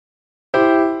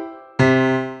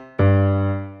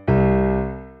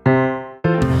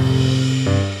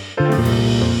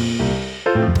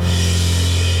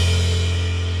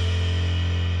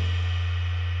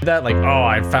that, like, oh,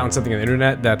 I found something on the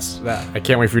internet that I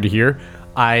can't wait for you to hear.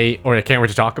 I can't wait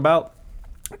to talk about.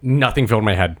 Nothing filled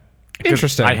my head.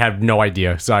 Interesting. I had no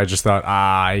idea, so I just thought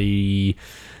the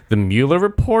Mueller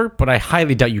report, but I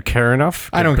highly doubt you care enough.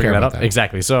 I don't care about that.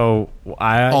 Exactly. So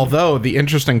Although the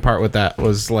interesting part with that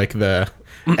was like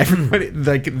everybody,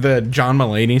 like the John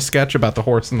Mulaney sketch about the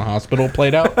horse in the hospital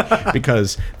played out,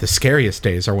 because the scariest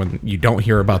days are when you don't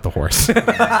hear about the horse.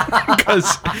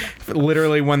 Because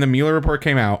literally when the Mueller report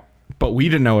came out, but we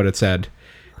didn't know what it said,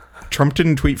 Trump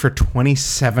didn't tweet for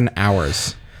 27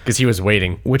 hours. because he was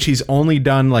waiting. Which he's only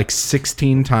done like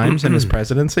 16 times in his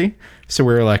presidency. So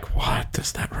we were like, what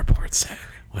does that report say?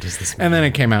 What is this mean? And then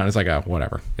it came out and it's like, oh,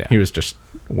 whatever. Yeah. He was just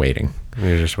waiting.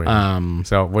 We were just waiting.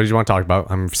 So what did you want to talk about?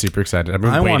 I'm super excited. I've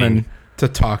been waiting. Wanted to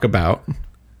talk about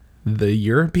the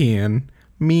European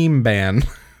meme ban.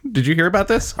 Did you hear about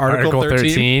this? Article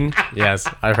 13? Yes,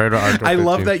 I heard about Article 13. I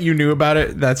love that you knew about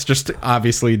it. That's just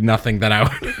obviously nothing that I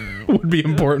would be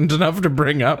important enough to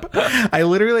bring up. I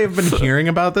literally have been hearing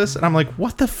about this, and I'm like,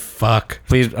 what the fuck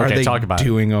Please, are they talk about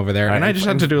doing over there? All And right, I just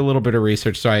had to do a little bit of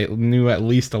research, so I knew at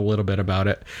least a little bit about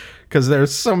it. Because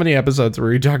there's so many episodes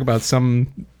where you talk about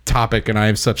some topic and I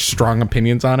have such strong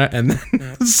opinions on it, and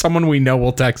then someone we know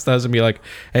will text us and be like,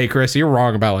 hey Chris, you're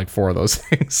wrong about like 4 of those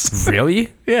things.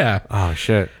 Really? Yeah. Oh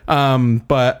shit.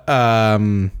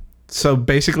 So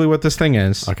basically what this thing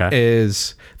is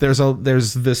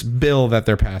there's this bill that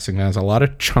they're passing that has a lot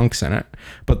of chunks in it,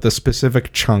 but the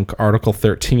specific chunk, Article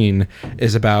 13,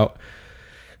 is about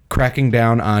cracking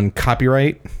down on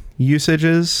copyright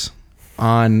usages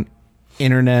on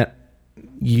internet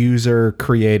user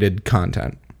created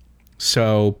content.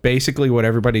 So basically what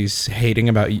everybody's hating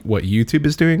about what YouTube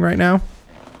is doing right now,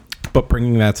 but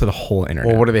bringing that to the whole internet.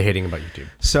 Well, what are they hating about YouTube?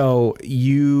 So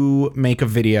you make a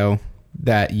video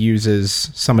that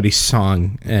uses somebody's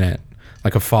song in it,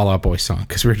 like a Fall Out Boy song,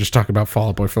 because we were just talking about Fall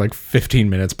Out Boy for like 15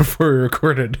 minutes before we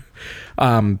recorded.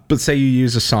 But say you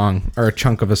use a song or a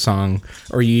chunk of a song,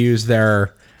 or you use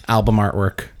their album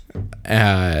artwork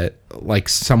like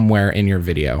somewhere in your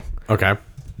video. Okay.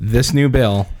 This new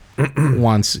bill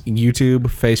wants YouTube,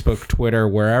 Facebook, Twitter,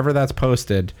 wherever that's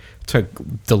posted, to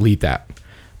delete that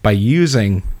by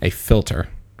using a filter.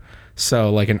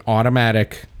 So like an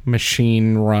automatic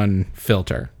machine run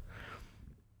filter.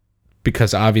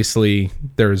 Because obviously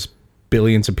there's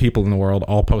billions of people in the world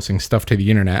all posting stuff to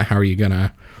the internet. How are you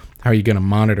gonna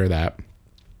monitor that?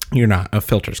 You're not. A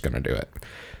filter's gonna do it.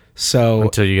 So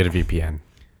until you get a VPN.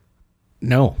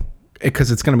 No, because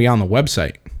it's gonna be on the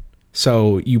website.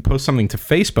 So you post something to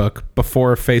Facebook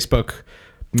before Facebook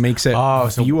makes it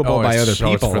viewable by other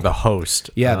people. It's for the host.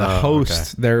 Yeah, the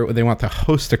host. Okay. They want the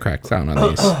host to crack down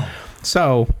on these.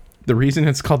 So the reason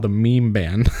it's called the meme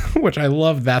ban, which I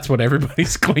love, that's what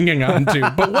everybody's clinging on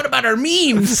to. But what about our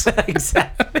memes?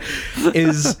 Exactly.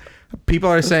 Is people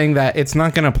are saying that it's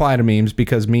not going to apply to memes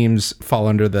because memes fall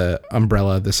under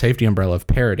the safety umbrella of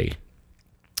parody.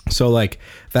 So like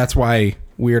that's why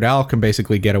Weird Al can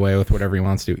basically get away with whatever he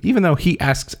wants to, even though he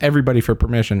asks everybody for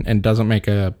permission and doesn't make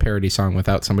a parody song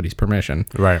without somebody's permission.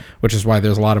 Right. Which is why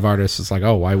there's a lot of artists. It's like,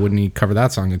 oh, why wouldn't he cover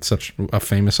that song? It's such a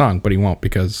famous song, but he won't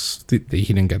because he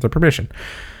didn't get the permission.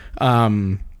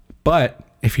 But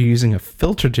if you're using a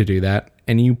filter to do that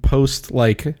and you post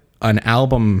like an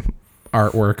album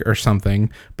artwork or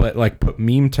something, but like put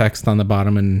meme text on the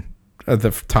bottom and at the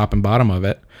top and bottom of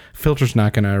it, filter's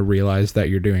not going to realize that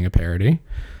you're doing a parody.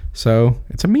 So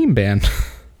it's a meme ban.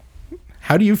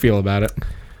 How do you feel about it?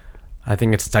 I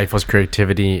think it stifles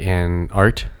creativity in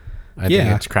art. I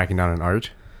think it's cracking down on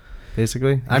art,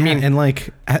 basically. I mean, and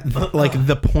like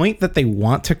the point that they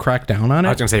want to crack down on it.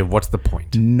 I was gonna say, what's the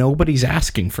point? Nobody's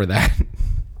asking for that.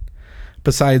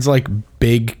 Besides, like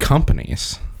big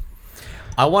companies.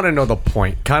 I want to know the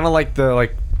point. Kind of like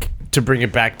to bring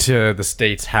it back to the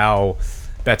States, how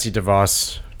Betsy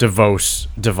DeVos,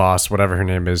 whatever her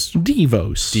name is,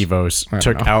 DeVos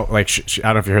took out, like, I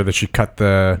don't know if you heard that she cut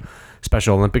the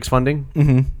Special Olympics funding.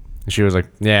 Mm-hmm. She was like,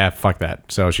 yeah, fuck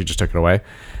that. So she just took it away.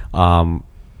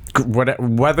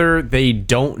 Whether they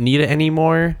don't need it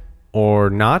anymore or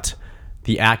not,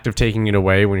 the act of taking it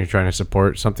away when you're trying to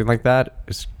support something like that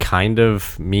is kind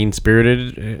of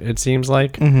mean-spirited, it seems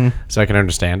like. Mm-hmm. So I can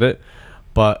understand it.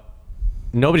 But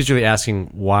nobody's really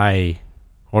asking why.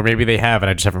 Or maybe they have, and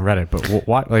I just haven't read it. But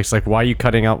why? Like, why are you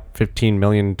cutting out $15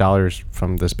 million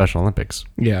from the Special Olympics?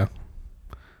 Yeah.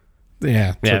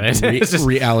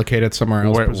 Reallocate it somewhere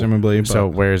else, presumably. But. So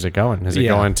where is it going? Is it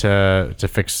going to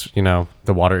fix the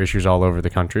water issues all over the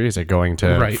country? Is it going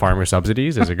to farmer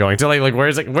subsidies? Is it going to like where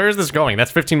is this going?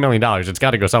 That's $15 million. It's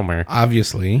got to go somewhere.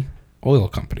 Obviously, oil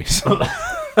companies.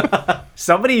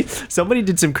 Somebody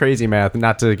did some crazy math,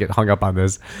 not to get hung up on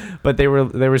this, but they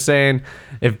were saying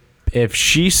if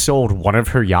she sold one of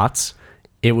her yachts,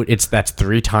 that's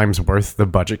 3 times worth the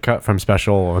budget cut from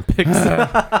Special Olympics.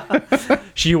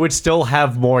 She would still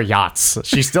have more yachts.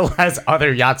 She still has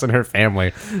other yachts in her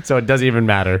family, so it doesn't even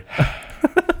matter.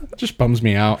 Just bums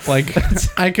me out. Like,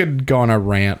 I could go on a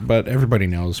rant, but everybody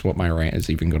knows what my rant is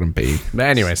even going to be. But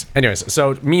anyways,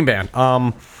 so meme ban.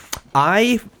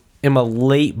 I am a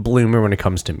late bloomer when it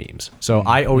comes to memes. So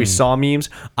I always saw memes.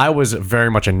 I was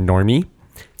very much a normie.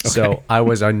 Okay. So I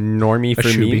was a normie for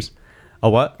memes. A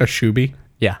what? A shoobie?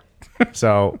 Yeah.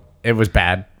 So it was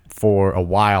bad for a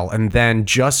while. And then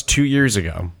just 2 years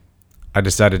ago, I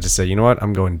decided to say, you know what?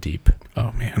 I'm going deep.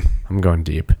 Oh, man. I'm going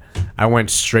deep. I went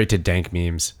straight to dank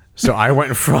memes. So I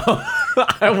went from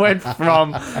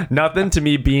nothing to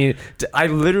me being. I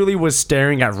literally was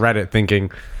staring at Reddit, thinking,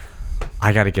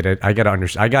 I gotta get it. I gotta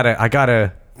understand. I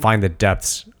gotta find the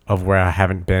depths of where I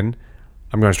haven't been.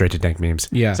 I'm going straight to dank memes.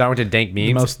 Yeah. So I went to dank memes.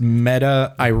 The most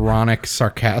meta, ironic,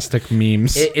 sarcastic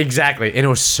memes. Exactly, and it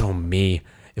was so me,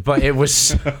 but it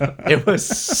was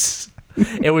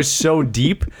so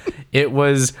deep. It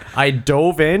was. I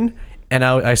dove in. And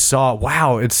I saw,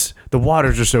 wow, the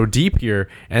waters are so deep here.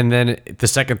 And then the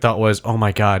second thought was, oh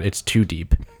my God, it's too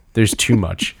deep. There's too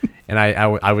much. And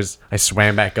I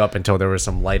swam back up until there was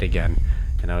some light again.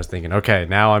 And I was thinking, okay,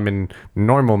 now I'm in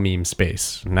normal meme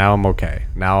space. Now I'm okay.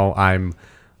 Now I'm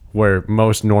where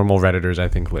most normal Redditors, I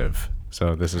think, live.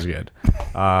 So this is good.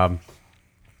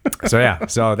 So yeah,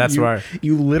 so that's where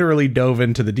you literally dove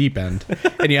into the deep end,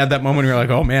 and you had that moment where you're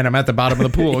like, "Oh man, I'm at the bottom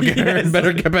of the pool again. Yes.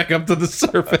 Better get back up to the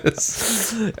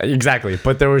surface." Exactly,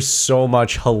 but there was so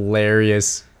much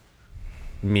hilarious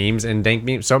memes and dank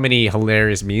memes, so many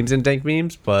hilarious memes and dank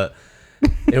memes, but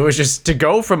it was just to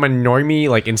go from a normie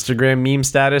like Instagram meme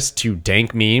status to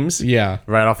dank memes. Yeah,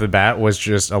 right off the bat was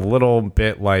just a little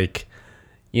bit like,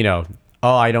 oh,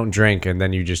 I don't drink, and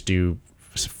then you just do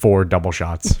 4 double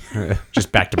shots,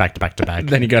 just back to back to back to back.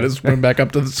 Then you got to swim back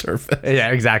up to the surface. Yeah,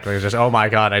 exactly. It's just, oh my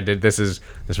God, this was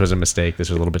a mistake. This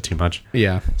was a little bit too much.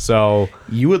 Yeah. So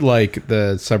you would like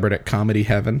the subreddit Comedy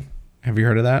Heaven. Have you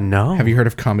heard of that? No. Have you heard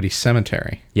of Comedy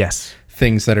Cemetery? Yes.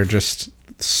 Things that are just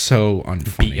so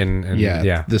unfunny.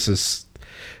 Yeah. This is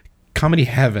Comedy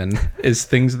Heaven is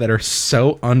things that are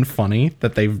so unfunny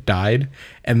that they've died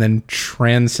and then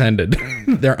transcended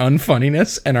their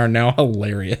unfunniness and are now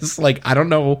hilarious. Like, I don't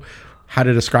know how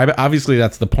to describe it. Obviously,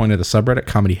 that's the point of the subreddit,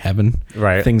 Comedy Heaven.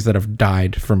 Right. Things that have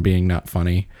died from being not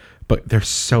funny, but they're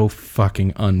so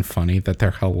fucking unfunny that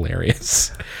they're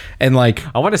hilarious. And like,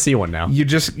 I want to see one now. You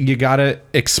gotta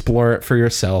explore it for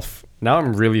yourself. Now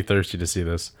I'm really thirsty to see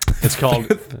this. It's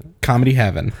called Comedy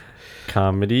Heaven.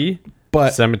 Comedy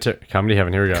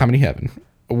Heaven. Here we go. Comedy Heaven.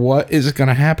 What is going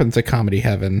to happen to Comedy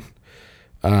Heaven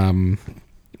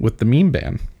with the meme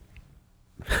ban?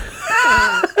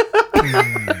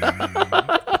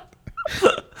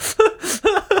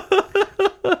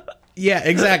 Yeah,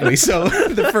 exactly. So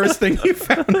the first thing you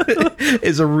found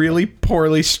is a really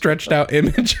poorly stretched out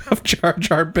image of Jar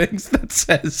Jar Binks that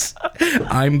says,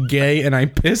 "I'm gay and I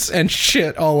piss and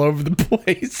shit all over the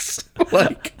place."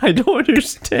 Like, I don't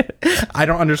understand. I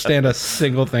don't understand a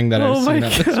single thing that I've seen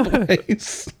at this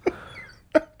place.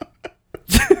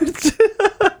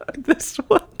 This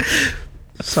one.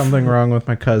 Something wrong with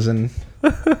my cousin.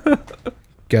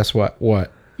 Guess what?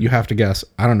 What? You have to guess.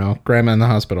 I don't know. Grandma in the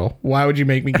hospital. Why would you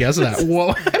make me guess that?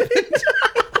 What happened?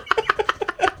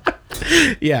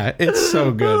 Yeah, it's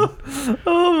so good.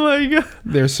 Oh my God.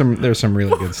 There's some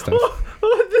really good stuff.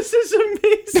 Oh, this is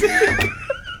amazing.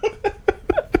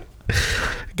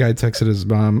 Guy texted his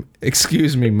mom,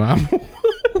 "Excuse me, Mom.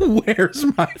 Where's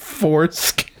my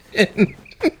foreskin?"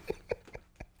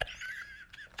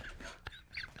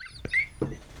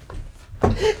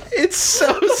 It's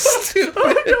so stupid. Oh,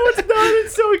 no, it's not.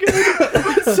 It's so good.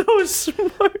 It's so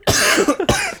smart.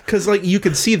 Because, like, you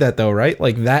could see that, though, right?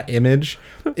 Like, that image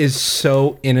is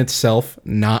so in itself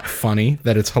not funny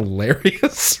that it's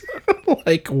hilarious.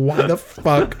 Like, why the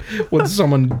fuck would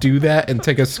someone do that and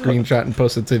take a screenshot and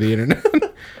post it to the internet?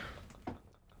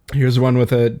 Here's one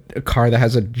with a car that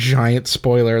has a giant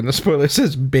spoiler, and the spoiler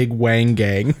says "Big Wang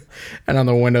Gang," and on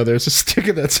the window there's a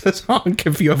sticker that says "Honk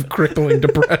if you have crippling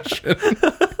depression."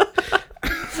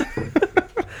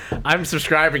 I'm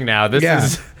subscribing now.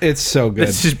 It's so good.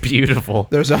 This is beautiful.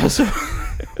 There's also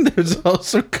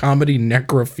comedy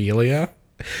necrophilia,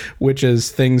 which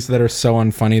is things that are so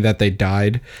unfunny that they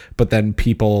died, but then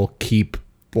people keep,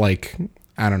 like,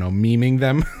 I don't know, memeing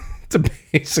them to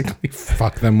basically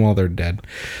fuck them while they're dead.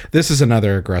 This is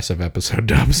another aggressive episode,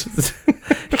 Dubs.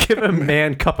 Give a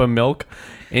man cup of milk,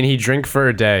 and he drink for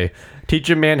a day. Teach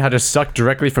a man how to suck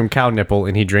directly from cow nipple,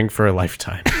 and he drink for a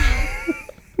lifetime.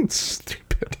 It's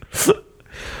stupid.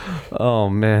 Oh,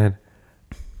 man.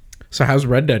 So how's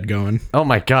Red Dead going? Oh,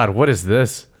 my God. What is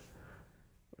this?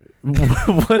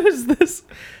 What is this?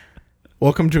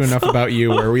 Welcome to Enough About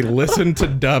You, where we listen to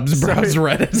Dubs browse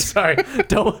Reddit. Sorry.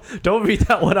 Don't read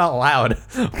that one out loud.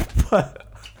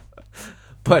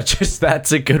 But just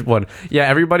that's a good one. Yeah,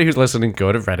 everybody who's listening,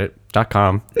 go to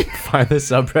reddit.com, find the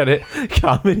subreddit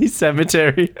Comedy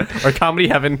Cemetery or Comedy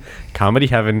Heaven,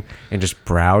 and just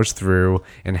browse through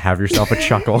and have yourself a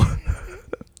chuckle.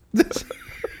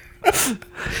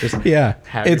 Yeah,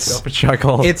 have yourself a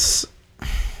chuckle. It's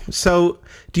so.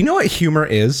 Do you know what humor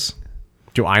is?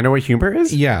 Do I know what humor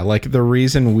is? Yeah, like the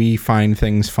reason we find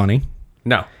things funny.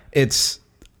 No, it's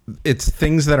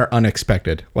things that are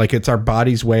unexpected. Like it's our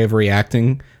body's way of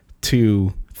reacting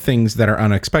to things that are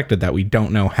unexpected that we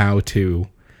don't know how to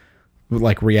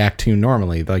like react to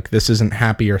normally. Like this isn't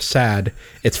happy or sad.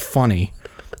 It's funny.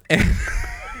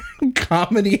 And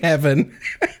Comedy Heaven.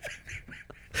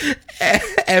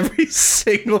 Every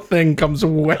single thing comes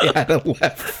way out of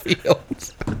left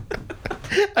field.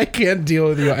 I can't deal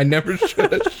with you. I never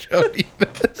should have showed you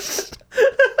this.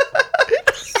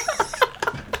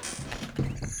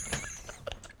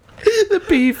 The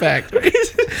Pea Factory.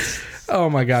 Oh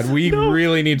my God, we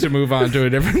really need to move on to a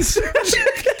different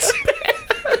subject.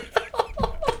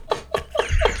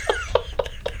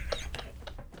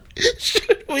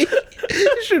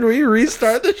 Should we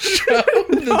restart the show?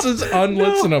 This is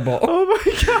unlistenable. Oh my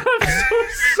God, I'm so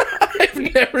sorry. I've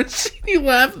never seen you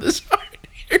laugh this hard.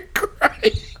 You're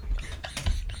crying.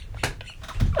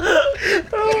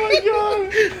 Oh my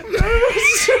God, that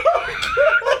was so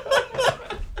good.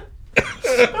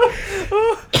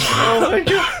 Oh my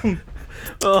God.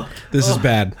 Oh. This is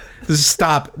bad. This is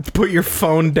stop. Put your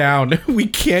phone down. We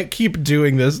can't keep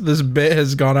doing this. This bit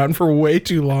has gone on for way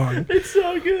too long. It's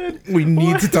so good. We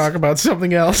need to talk about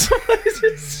something else. Why is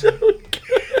it so good?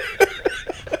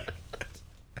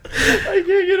 I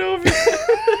can't get over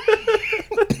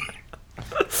it.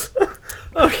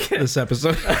 Okay. This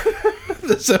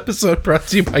episode brought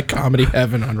to you by Comedy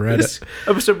Heaven on Reddit. This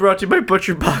episode brought to you by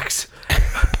ButcherBox.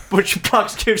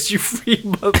 ButcherBox gives you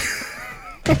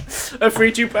a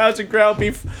free 2 pounds of ground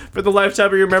beef for the lifetime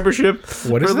of your membership.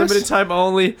 What is for this? Limited time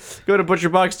only. Go to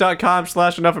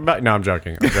butcherbox.com/enoughabout. No, I'm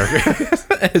joking.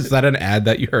 Is that an ad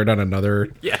that you heard on another?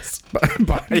 Yes.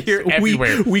 I hear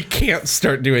everywhere. We can't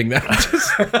start doing that.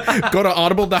 Just go to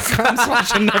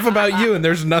audible.com/enoughaboutYou and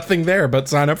there's nothing there but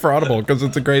sign up for Audible because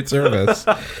it's a great service.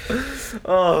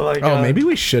 Oh my God. Oh, maybe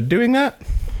we should doing that?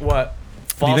 What?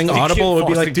 Do you think Audible would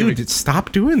be like, dude,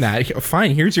 stop doing that.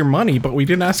 Fine, here's your money, but we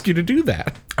didn't ask you to do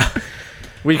that.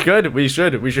 We should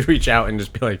reach out and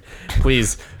just be like,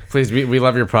 please, we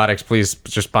love your products. Please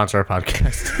just sponsor our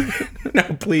podcast. No,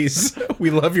 please.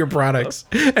 We love your products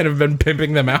and have been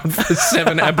pimping them out for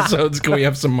 7 episodes. Can we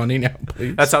have some money now,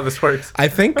 please? That's how this works. I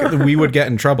think we would get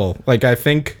in trouble. Like, I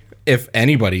think if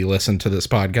anybody listened to this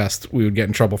podcast, we would get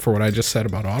in trouble for what I just said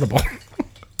about Audible.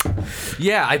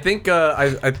 Yeah, I think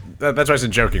that's why I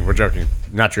said joking. We're joking.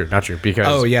 Not true.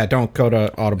 Because don't go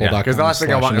to audible.com. Because the last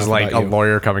thing I want is like a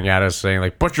lawyer coming at us saying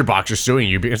like ButcherBox is suing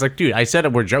you. It's like, dude, I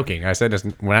said we're joking. I said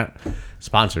we're not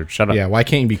sponsored. Shut up. Yeah, why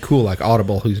can't you be cool like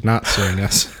Audible, who's not suing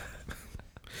us?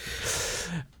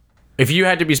 If you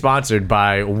had to be sponsored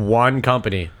by one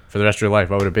company for the rest of your life,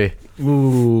 what would it be?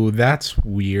 Ooh, that's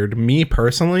weird. Me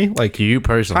personally, like you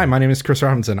personally. Hi, my name is Chris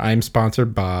Robinson. I'm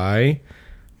sponsored by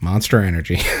Monster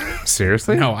Energy.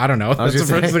 Seriously? No, I don't know. That's the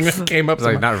first thing that came up.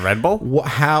 Like not Red Bull?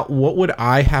 What would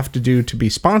I have to do to be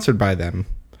sponsored by them?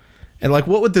 And like,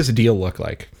 what would this deal look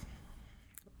like?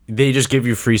 They just give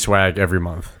you free swag every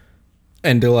month.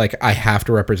 And do like I have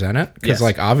to represent it? Because Yes.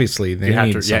 like obviously they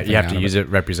need something. Yeah, you have to use it,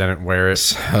 represent it, wear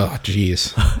it. Oh,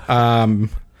 jeez.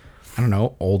 I don't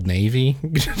know, Old Navy.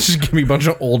 Just give me a bunch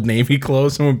of Old Navy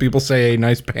clothes, and when people say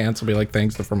nice pants, I'll be like,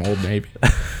 thanks, they're from Old Navy.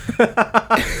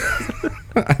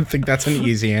 I think that's an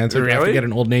easy answer. Really? You have to get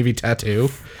an Old Navy tattoo.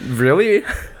 Really?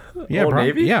 Yeah, Old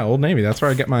Navy? Yeah, Old Navy. That's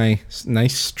where I get my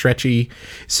nice stretchy.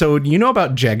 So, you know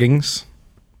about jeggings?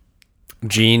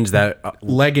 Jeans that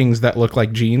Leggings that look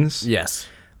like jeans? yes.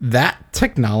 That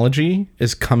technology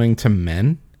is coming to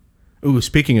men. Ooh,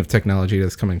 speaking of technology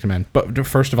that's coming to men. But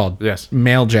first of all, Yes.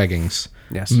 male jeggings.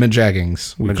 Yes.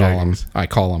 Majeggings, we call them. Majeggings. I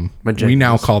call them. Majeggings. We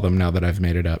now call them, now that I've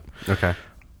made it up, Okay.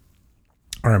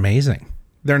 are amazing.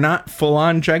 They're not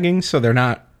full-on jeggings, so they're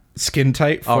not skin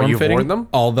tight, Oh, you've form-fitting. worn them?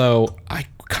 Although, I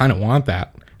kind of want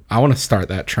that. I want to start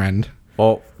that trend.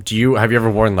 Well, have you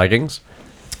ever worn leggings?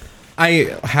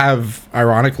 I have,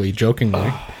 ironically,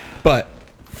 jokingly, but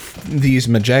these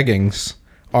Majeggings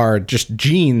are just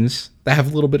jeans that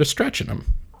have a little bit of stretch in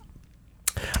them.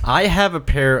 I have a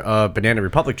pair of Banana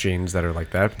Republic jeans that are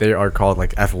like that. They are called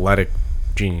like athletic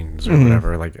jeans or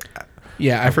whatever. Like,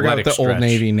 yeah, I forgot what the Old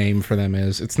Navy name for them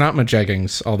is. It's not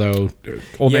Majeggings, although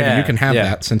Old Navy, you can have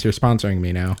that since you're sponsoring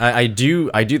me now. I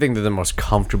do think they're the most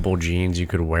comfortable jeans you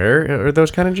could wear. Are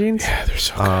those kind of jeans? Yeah, they're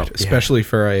so good, especially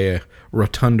for a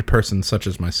rotund person such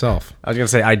as myself. I was gonna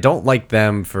say I don't like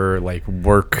them for like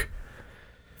work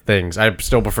things. I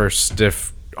still prefer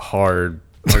stiff, hard,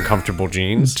 uncomfortable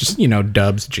jeans. Just,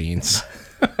 Dubs jeans.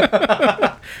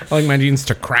 I like my jeans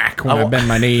to crack when I bend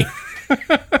my knee.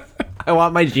 I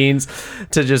want my jeans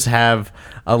to just have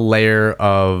a layer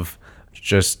of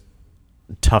just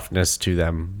toughness to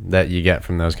them that you get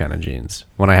from those kind of jeans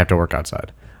when I have to work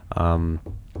outside.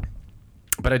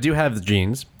 But I do have the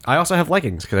jeans. I also have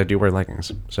leggings because I do wear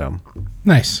leggings. So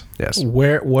nice. Yes.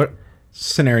 What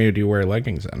scenario do you wear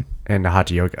leggings in? And hot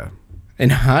yoga. In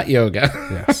hot yoga.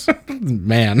 Yes.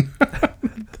 Man,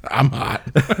 I'm hot.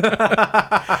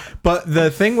 But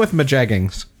the thing with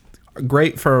Majeggings,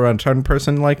 great for a rotund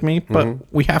person like me,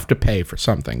 but we have to pay for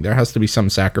something. There has to be some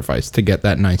sacrifice to get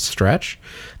that nice stretch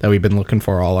that we've been looking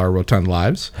for all our rotund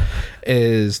lives,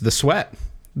 is the sweat.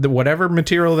 Whatever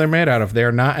material they're made out of,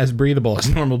 they're not as breathable as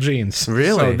normal jeans.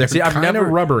 Really? So they're kind of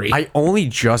rubbery. I only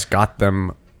just got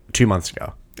them 2 months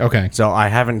ago. Okay. So I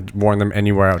haven't worn them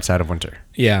anywhere outside of winter.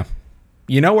 Yeah.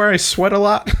 You know where I sweat a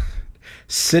lot?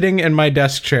 Sitting in my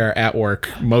desk chair at work,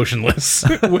 motionless,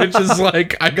 which is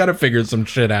like, I gotta figure some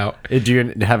shit out. Do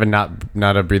you have a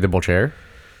not a breathable chair?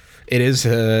 It is,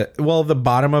 well, the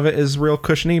bottom of it is real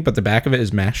cushiony, but the back of it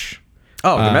is mesh.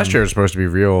 Oh, the mesh chair is supposed to be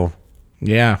real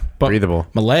but breathable.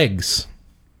 My legs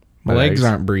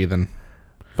aren't breathing.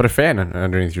 Put a fan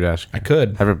underneath your desk. I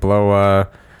could. Have it blow,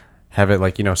 have it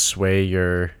like, sway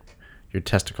your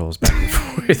testicles back and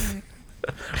forth.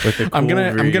 With a cool I'm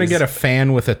gonna breeze. get a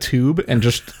fan with a tube and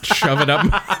just shove it up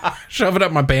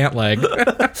my pant leg,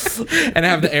 and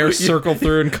have the air circle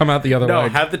through and come out the other way. No,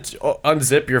 have the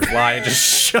unzip your fly and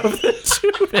just shove the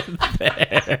tube in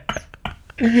there.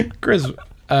 Chris,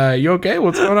 you okay?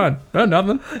 What's going on? Oh,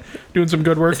 nothing. Doing some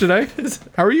good work today.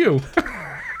 How are you?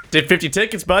 Did 50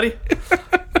 tickets, buddy.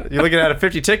 You're looking at a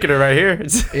 50 ticketer right here.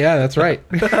 Yeah, that's right.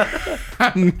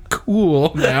 I'm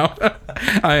cool now.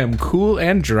 I am cool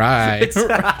and dry.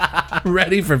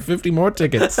 Ready for 50 more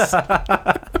tickets.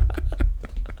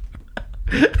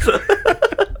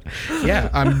 Yeah,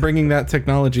 I'm bringing that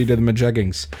technology to the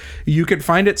Majeggings. You could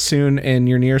find it soon in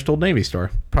your nearest Old Navy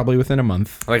store, probably within a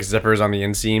month. Like zippers on the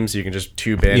inseam, so you can just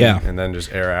tube in and then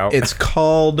just air out. It's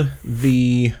called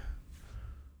the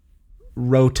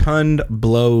Rotund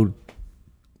Blow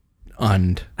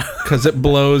Und, because it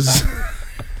blows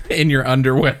in your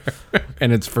underwear,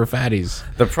 and it's for fatties.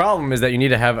 The problem is that you need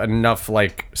to have enough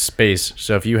like space.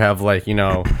 So if you have like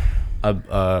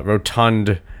a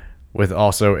rotund with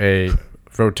also a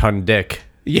rotund dick,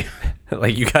 yeah,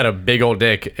 like you got a big old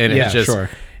dick, and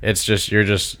it's just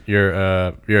you're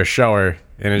a shower,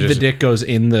 and it just the dick goes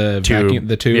in the vacuum,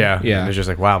 the tube. Yeah. And it's just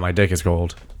like, wow, my dick is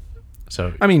cold.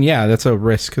 So I mean, yeah, that's a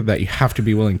risk that you have to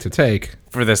be willing to take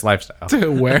for this lifestyle to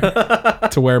wear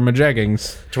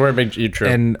Majeggings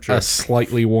in a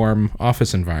slightly warm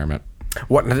office environment.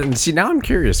 What? See, now I'm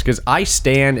curious because I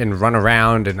stand and run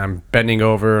around and I'm bending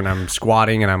over and I'm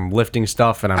squatting and I'm lifting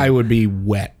stuff and I would be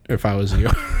wet if I was you.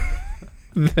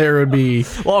 There would be.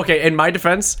 Well, okay. In my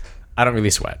defense, I don't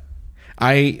really sweat.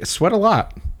 I sweat a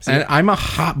lot, and I'm a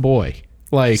hot boy.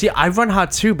 Like, see, I run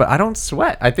hot too, but I don't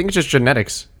sweat. I think it's just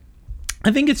genetics.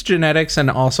 I think it's genetics,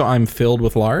 and also I'm filled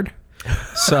with lard,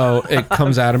 so it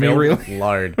comes out of me real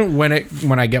lard. When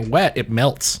I get wet, it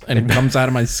melts and it comes out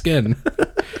of my skin.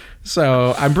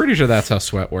 So I'm pretty sure that's how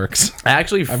sweat works.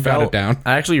 Got it down.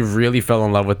 I actually really fell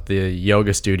in love with the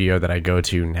yoga studio that I go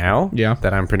to now. Yeah,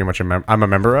 that I'm pretty much I'm a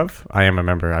member of. I am a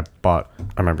member. I bought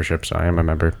a membership, so I am a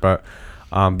member. But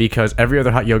because every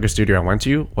other hot yoga studio I went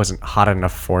to wasn't hot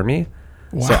enough for me.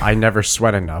 Wow. So I never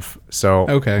sweat enough. So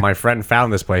my friend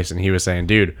found this place and he was saying,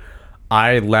 dude,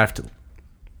 I left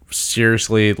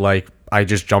seriously like I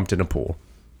just jumped in a pool.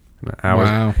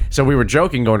 Wow. So we were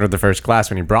joking going to the first class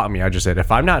when he brought me. I just said, if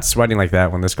I'm not sweating like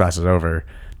that when this class is over,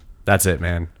 that's it,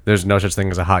 man. There's no such thing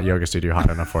as a hot yoga studio hot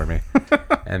enough for me.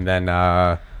 And then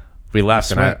we left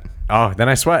then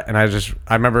I sweat. And I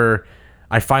remember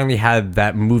I finally had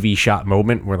that movie shot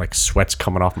moment where like sweat's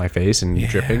coming off my face and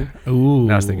dripping. Ooh.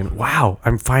 And I was thinking, wow,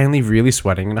 I'm finally really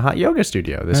sweating in a hot yoga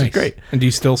studio. This is great. And do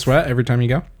you still sweat every time you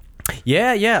go?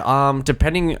 Yeah.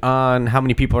 Depending on how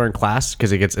many people are in class,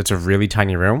 because it's a really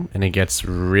tiny room and it gets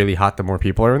really hot the more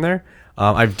people are in there.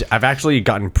 I've actually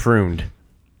gotten pruned.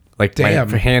 Like Damn.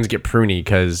 my hands get pruny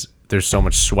because there's so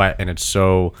much sweat and it's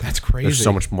so That's crazy. There's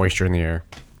so much moisture in the air.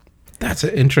 That's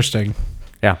interesting.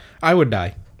 Yeah. I would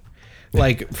die.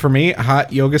 Like, for me,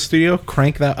 hot yoga studio,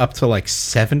 crank that up to like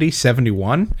 70,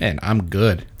 71, and I'm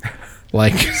good.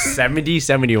 Like 70,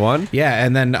 71? Yeah,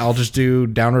 and then I'll just do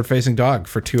downward facing dog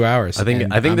for 2 hours. I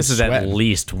think I'm this is at sweating.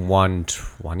 least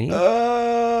 120.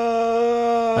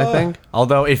 I think.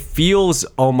 Although it feels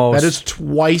almost That is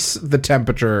twice the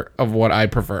temperature of what I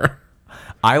prefer.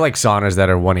 I like saunas that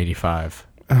are 185.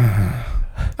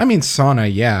 I mean,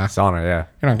 sauna, yeah. Sauna, yeah.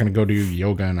 You're not going to go do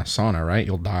yoga in a sauna, right?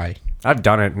 You'll die. I've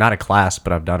done it. Not a class,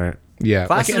 but I've done it. Yeah.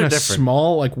 Classes like in are a different.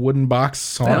 small, like, wooden box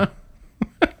sauna.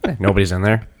 Nobody's in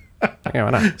there. Yeah, why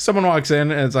not? Someone walks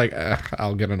in and it's like,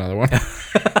 I'll get another one.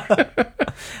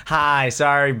 Hi,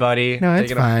 sorry, buddy. No,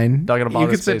 it's fine. Talking about You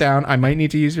can sit down. I might need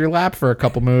to use your lap for a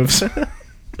couple moves.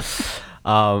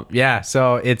 Yeah,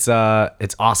 so it's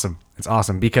awesome. It's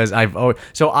awesome because I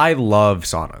love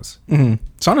saunas.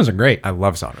 Saunas are great. I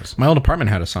love saunas. My old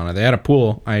apartment had a sauna. They had a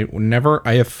pool. I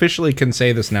officially can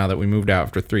say this now that we moved out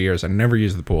after 3 years. I never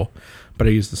used the pool, but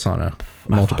I used the sauna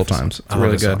multiple times. It's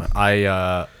really good.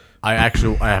 Sauna. I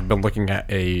have been looking at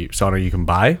a sauna you can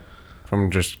buy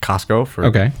from just Costco for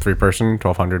 3-person,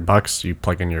 $1,200. You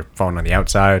plug in your phone on the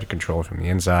outside, control it from the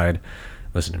inside,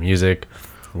 listen to music,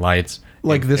 lights.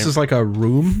 Like this is like a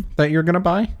room that you're gonna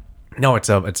buy. No, it's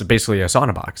basically a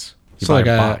sauna box. You So buy like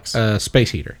a box. a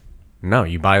space heater. No,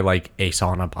 you buy like a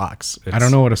sauna box. I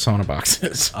don't know what a sauna box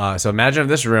is. So imagine if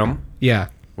this room Yeah,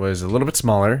 was a little bit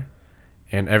smaller,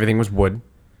 and everything was wood.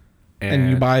 and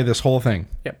you buy this whole thing.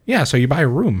 Yep. Yeah, so you buy a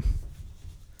room.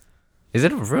 Is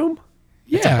it a room?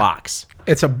 Yeah, It's a box.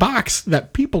 It's a box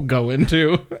that people go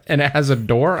into, and it has a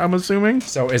door. I'm assuming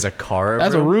So is a car a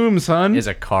that's room? a room, son. Is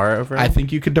a car a room? I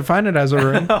think you could define it as a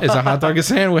room. Is a hot dog a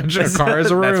sandwich? A car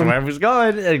is a That's room. where I was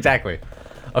going. Exactly.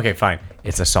 Okay, fine.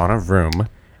 It's a sauna room.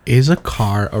 Is a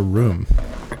car a room?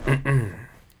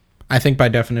 I think by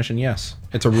definition, yes.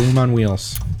 It's a room on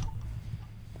wheels.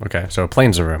 Okay, so a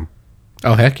plane's a room.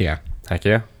 Oh, heck yeah. Heck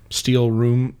yeah. Steel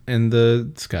room in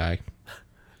the sky.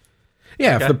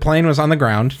 Yeah, Okay. if the plane was on the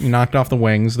ground, you knocked off the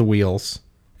wings, the wheels,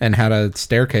 and had a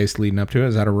staircase leading up to it,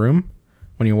 is that a room?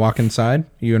 When you walk inside?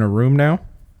 Are you in a room now?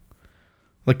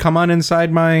 Like, come on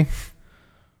inside my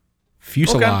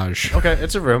fuselage. Okay,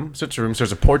 it's a room. So it's a room. So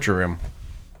it's a portrait room.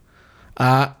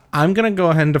 I'm going to go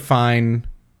ahead and define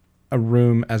a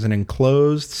room as an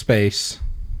enclosed space.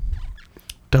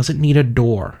 Does it need a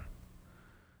door?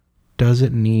 Does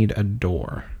it need a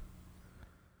door?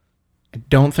 I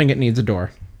don't think it needs a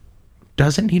door.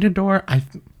 Does it need a door?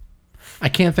 I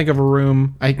can't think of a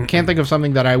room. I can't think of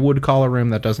something that I would call a room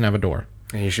that doesn't have a door.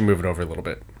 And you should move it over a little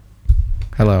bit.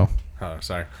 Hello. Oh,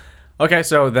 sorry. Okay,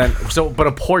 but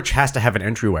a porch has to have an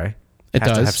entryway. It has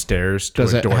does. to have stairs to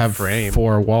Does a it door have frame.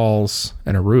 4 walls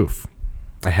and a roof?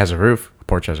 It has a roof. A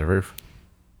porch has a roof.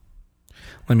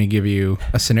 Let me give you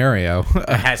a scenario. It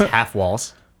has half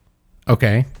walls.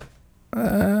 Okay.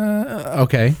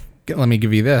 Okay. Let me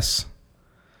give you this.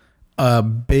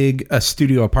 A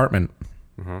studio apartment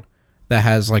that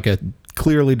has like a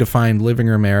clearly defined living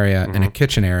room area and a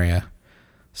kitchen area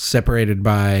separated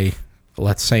by,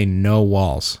 let's say, no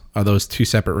walls. Are those 2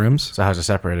 separate rooms? So how's it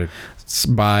separated? It's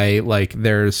by, like,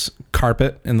 there's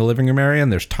carpet in the living room area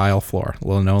and there's tile floor,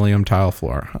 linoleum tile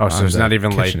floor. Oh, so there's not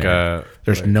even like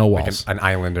there's no like walls. an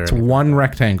island or It's one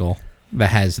rectangle that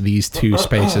has these 2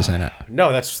 spaces in it.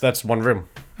 No, that's one room.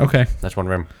 Okay. That's one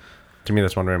room. To me,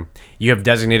 that's one room. You have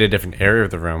designated a different area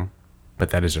of the room, but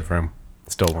that is a room.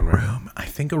 It's still one room. I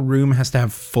think a room has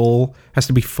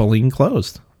to be fully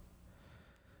enclosed.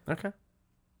 Okay.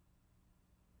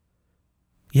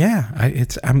 Yeah,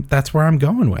 that's where I'm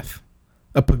going with.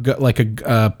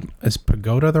 Is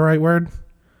pagoda the right word?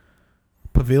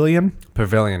 Pavilion?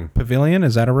 Pavilion,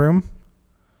 is that a room?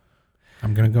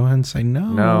 I'm going to go ahead and say no.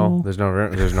 No, there's no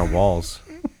room. There's no walls.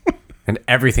 And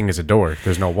everything is a door.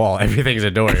 There's no wall. Everything is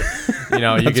a door. You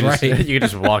know, you can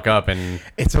just walk up and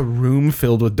it's a room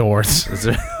filled with doors.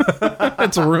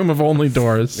 It's a room of only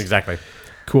doors. Exactly.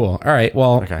 Cool. All right.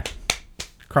 Well, Okay.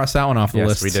 cross that one off the Yes,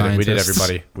 list. we did it. We did,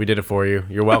 everybody. We did it for you.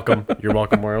 You're welcome. You're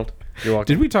welcome, world. You're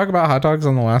welcome. Did we talk about hot dogs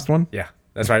on the last one? Yeah.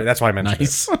 That's right. That's why I mentioned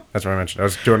Nice. it. That's why I mentioned it. I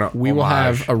was doing a We will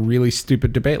have a really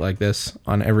stupid debate like this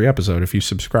on every episode if you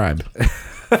subscribe.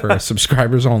 For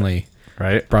subscribers only.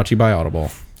 right. Brought to you by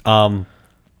Audible. What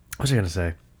was I gonna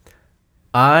say?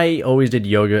 I always did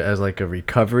yoga as like a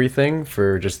recovery thing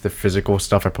for just the physical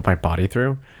stuff I put my body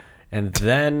through. And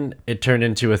then it turned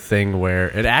into a thing where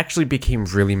it actually became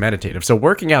really meditative. So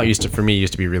working out used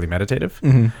to be really meditative.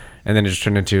 And then it just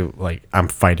turned into like I'm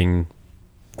fighting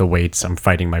the weights. I'm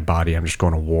fighting my body. I'm just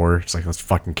going to war. It's like, let's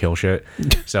fucking kill shit.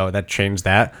 So that changed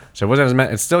that. So it wasn't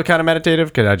as it's still kind of meditative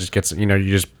because I just get, you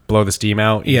just blow the steam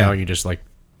out. You know, you just like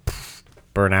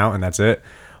burn out and that's it.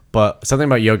 But something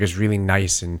about yoga is really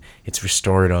nice, and it's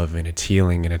restorative, and it's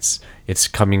healing, and it's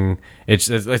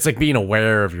like being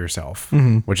aware of yourself,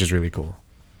 which is really cool.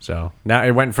 So now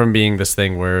it went from being this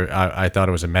thing where I thought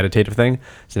it was a meditative thing,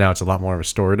 so now it's a lot more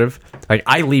restorative. Like,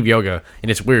 I leave yoga,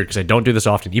 and it's weird because I don't do this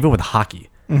often, even with hockey.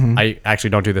 I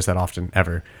actually don't do this that often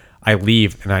ever. I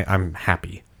leave and I'm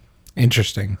happy.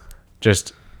 Interesting.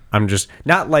 I'm just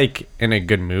not like in a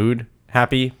good mood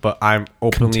happy, but I'm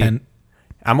openly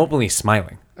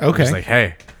smiling. Okay. I'm just like,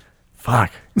 hey,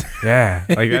 fuck. Yeah.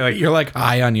 Like you're like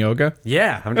high on yoga?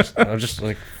 Yeah. I'm just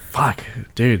like, fuck,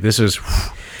 dude, this is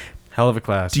hell of a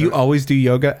class. Do you always do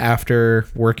yoga after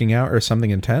working out or something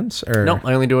intense? Or no,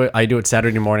 I do it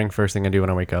Saturday morning, first thing I do when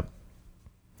I wake up.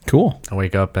 Cool. I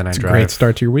wake up and it's I drive. A great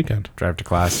start to your weekend. Drive to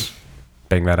class,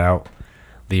 bang that out,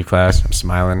 leave class, I'm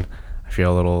smiling. I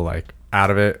feel a little like out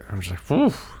of it. I'm just like,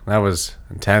 whew, that was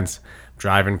intense.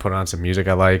 Driving, put on some music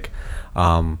I like.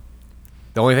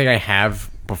 The only thing I have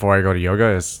before I go to yoga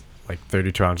is like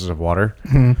 32 ounces of water.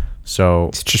 So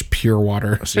it's just pure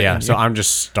water. So yeah. So I'm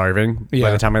just starving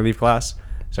by the time I leave class.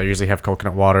 So I usually have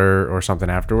coconut water or something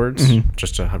afterwards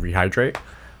just to rehydrate.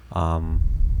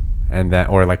 And then,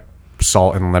 or like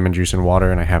salt and lemon juice and water,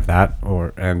 and I have that,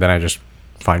 and then I just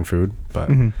find food. But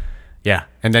yeah.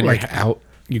 And then like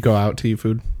you go out to eat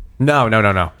food?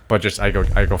 No. But just I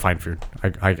go find food.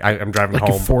 I'm driving like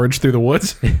home. You forage through the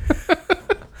woods.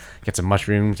 Get some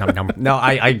mushrooms. No,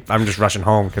 I'm just rushing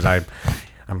home because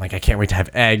I'm like, I can't wait to have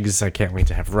eggs. I can't wait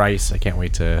to have rice. I can't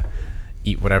wait to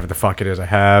eat whatever the fuck it is I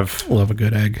have. Love a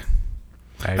good egg.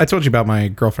 I told you about my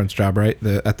girlfriend's job, right?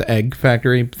 At the egg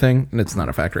factory thing, and it's not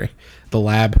a factory. The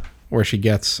lab where she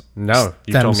gets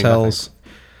stem cells.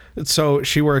 So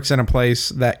she works in a place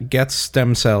that gets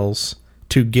stem cells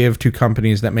to give to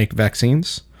companies that make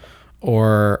vaccines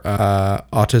or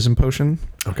autism potion.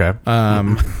 Okay.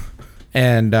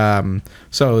 And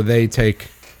so they take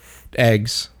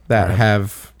eggs that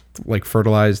have like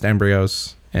fertilized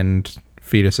embryos and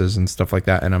fetuses and stuff like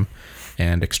that in them,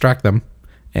 and extract them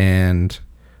and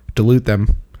dilute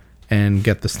them and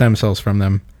get the stem cells from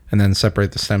them, and then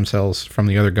separate the stem cells from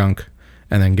the other gunk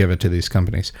and then give it to these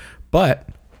companies. But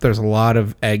there's a lot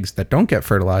of eggs that don't get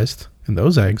fertilized, and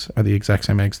those eggs are the exact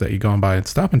same eggs that you go and buy at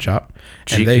Stop and Shop,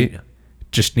 and they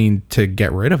just need to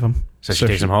get rid of them. So she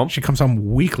takes them home? She comes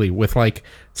home weekly with like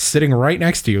sitting right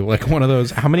next to you, like one of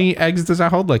those. How many eggs does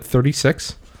that hold? Like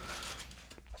 36?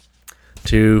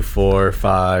 2, 4,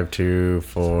 5, 2,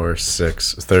 4,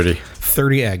 6, 30.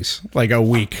 30 eggs, like a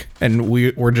week. And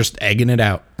we're just egging it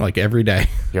out like every day.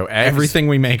 Yo, eggs, everything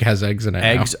we make has eggs in it.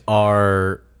 Eggs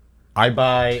are, I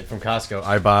buy from Costco,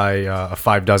 a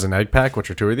 5 dozen egg pack, which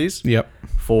are 2 of these. Yep.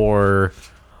 For,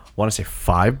 I want to say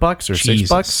 $5 or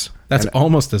 $6. That's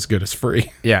almost as good as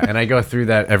free. Yeah, and I go through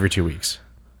that every 2 weeks.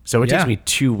 So it takes me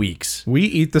 2 weeks. We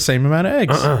eat the same amount of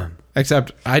eggs.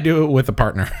 Except I do it with a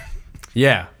partner.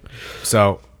 Yeah.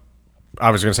 So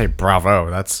I was going to say, bravo.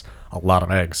 That's a lot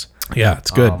of eggs. Yeah,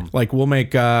 it's good. Like we'll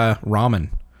make ramen.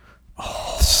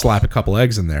 Slap a couple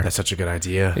eggs in there. That's such a good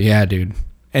idea. Yeah, dude.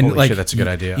 And holy shit, that's a good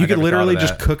idea. You could literally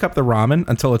just cook up the ramen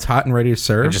until it's hot and ready to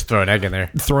serve. And just throw an egg in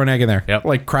there. Yep.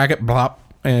 Like crack it, blop.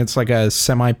 And it's like a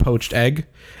semi-poached egg,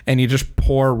 and you just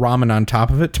pour ramen on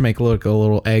top of it to make it look like a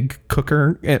little egg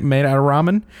cooker made out of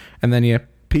ramen, and then you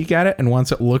peek at it, and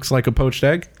once it looks like a poached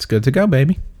egg, it's good to go,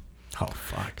 baby. Oh,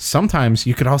 fuck. Sometimes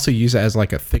you could also use it as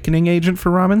like a thickening agent for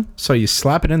ramen, so you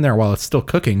slap it in there while it's still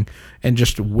cooking, and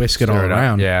just whisk it all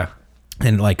around. Yeah.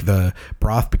 And like the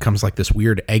broth becomes like this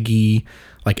weird eggy,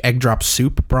 like egg drop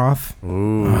soup broth.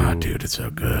 Ooh. Oh, dude, it's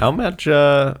so good. How much,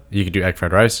 you could do egg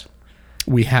fried rice?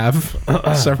 We have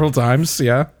several times,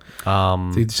 yeah.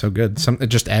 It's so good.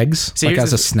 Just eggs, like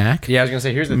as a snack. Yeah, I was gonna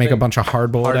say, here's the make thing. a bunch of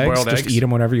hard-boiled eggs. Just eat them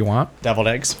whenever you want. Deviled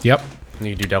eggs. Yep. And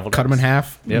you do deviled eggs. Cut them in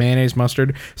half. Yep. Mayonnaise,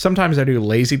 mustard. Sometimes I do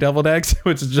lazy deviled eggs,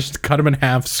 which is just cut them in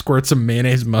half, squirt some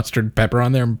mayonnaise, mustard, pepper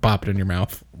on there, and pop it in your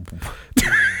mouth.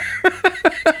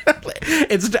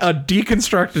 It's a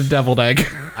deconstructed deviled egg.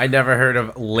 I never heard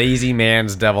of lazy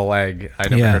man's devil egg. I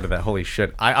never heard of that. Holy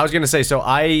shit. I was gonna say, so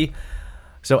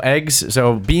eggs,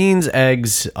 so beans,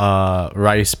 eggs,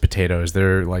 rice, potatoes,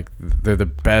 they're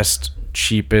the best,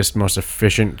 cheapest, most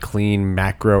efficient, clean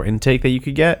macro intake that you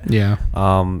could get. Yeah.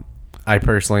 I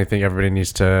personally think everybody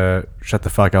needs to shut the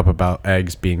fuck up about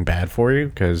eggs being bad for you,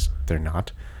 because they're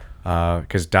not.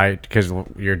 Because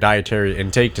your dietary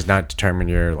intake does not determine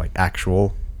your like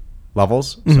actual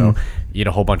levels. Mm-hmm. So eat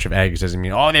a whole bunch of eggs doesn't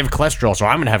mean, oh, they have cholesterol, so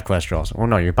I'm gonna have cholesterol. So, well,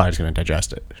 no, your body's gonna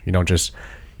digest it. You don't just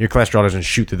your cholesterol doesn't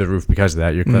shoot through the roof because of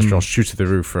that. Your cholesterol shoots through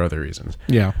the roof for other reasons.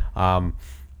 Yeah.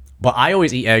 But I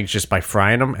always eat eggs just by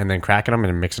frying them and then cracking them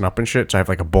and mixing up and shit. So I have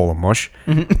like a bowl of mush.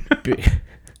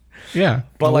 Yeah.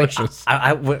 But delicious.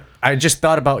 like, I just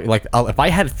thought about like if I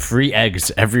had free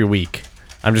eggs every week.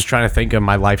 I'm just trying to think of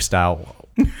my lifestyle.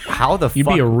 How the You'd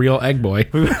fuck? be a real egg boy.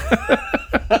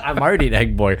 I'm already an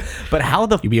egg boy, but how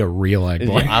the? You'd be a real egg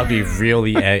boy. I'll be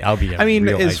really. I'll be. I mean,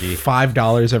 real is eggy.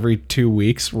 $5 every 2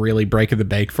 weeks really breaking the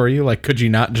bank for you? Like, could you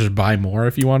not just buy more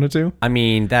if you wanted to? I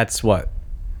mean, that's what,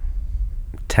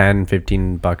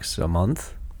 $10-15 a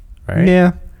month, right?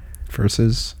 Yeah.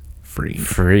 Versus free.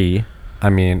 Free. I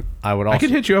mean, I would also. I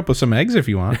could hit you up with some eggs if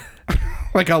you want.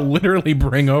 Like, I'll literally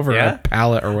bring over Yeah? a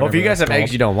pallet or whatever. Well, if you guys have that's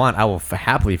eggs you don't want, I will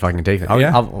happily fucking take them.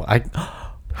 Yeah.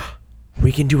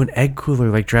 We can do an egg cooler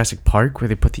like Jurassic Park where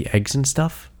they put the eggs and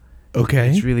stuff. called. Okay.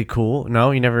 It's really cool.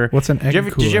 No, you never. What's an egg Did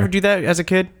you cooler? ever do that as a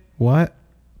kid? What?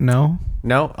 No.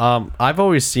 No. I've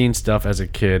always seen stuff as a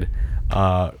kid,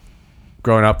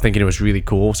 growing up thinking it was really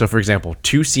cool. So, for example,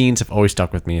 2 scenes have always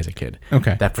stuck with me as a kid.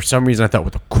 Okay. That for some reason I thought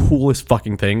were the coolest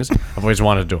fucking things. I've always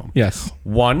wanted to do them. Yes.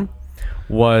 One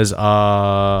was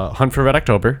Hunt for Red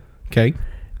October. Okay.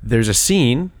 There's a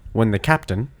scene when the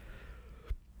captain,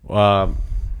 what's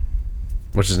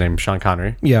his name, Sean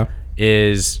Connery, Yeah.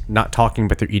 is not talking,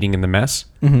 but they're eating in the mess,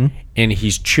 and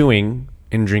he's chewing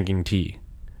and drinking tea.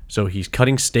 So he's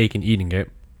cutting steak and eating it,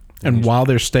 And while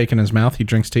there's steak in his mouth, he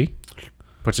drinks tea?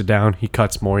 puts it down, he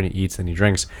cuts more and he eats than he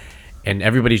drinks, and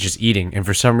everybody's just eating. And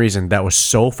for some reason, that was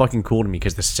so fucking cool to me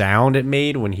because the sound it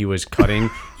made when he was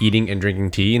cutting, eating, and drinking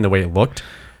tea, and the way it looked,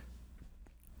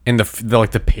 and the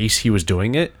like the pace he was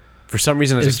doing it. For some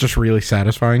reason, It's just really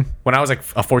satisfying. when I was like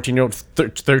a 14-year-old,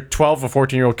 12 or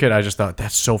 14-year-old kid, I just thought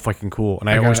that's so fucking cool, and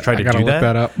I always tried to do look that.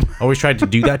 that up. I always tried to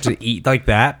do that, to eat like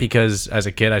that, because as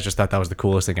a kid, I just thought that was the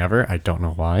coolest thing ever. I don't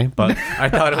know why, but I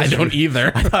thought it was. I don't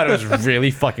either. I thought it was really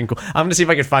fucking cool. I'm gonna see if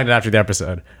I can find it after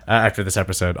this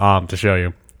episode, to show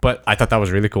you. But I thought that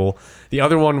was really cool. The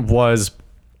other one was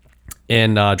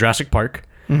in Jurassic Park.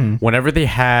 Whenever they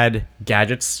had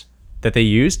gadgets that they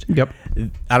used. Yep.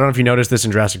 I don't know if you noticed this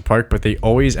in Jurassic Park, but they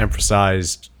always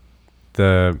emphasized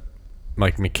the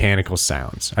like mechanical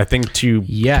sounds. I think to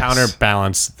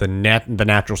counterbalance the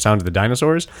natural sound of the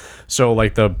dinosaurs. So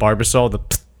like the Barbasol,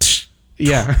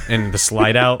 and the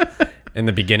slide out in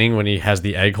the beginning when he has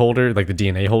the egg holder, like the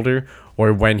DNA holder,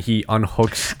 or when he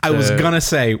unhooks. I was gonna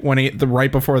say when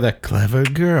right before the clever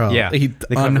girl. Yeah, he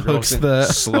unhooks the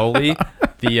slowly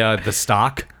the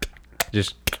stock.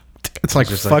 It's like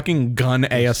fucking gun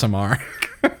ASMR.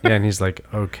 Yeah, and he's like,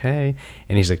 okay,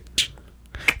 and he's like,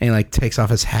 and he like takes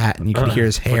off his hat, and you can hear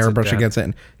his hair brush against it,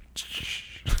 and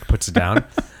puts it down.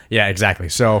 Yeah, exactly.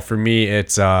 So for me,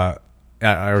 it's I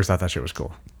always thought that shit was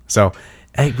cool. So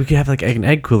we could have like an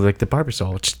egg cooler, like the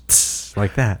Barbasol,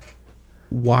 like that.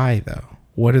 Why though?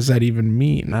 What does that even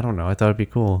mean? I don't know. I thought it'd be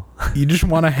cool. You just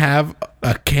want to have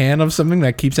a can of something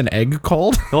that keeps an egg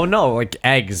cold? Oh no, like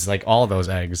eggs, like all those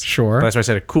eggs. Sure. But that's why I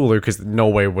said a cooler, because no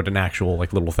way would an actual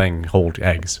like little thing hold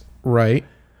eggs. Right.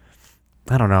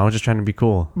 I don't know. I was just trying to be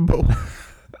cool. But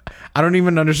I don't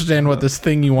even understand what this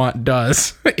thing you want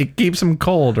does. It keeps them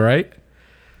cold, right?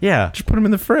 Yeah. Just put them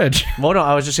in the fridge. Well, no,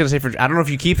 I was just gonna say I don't know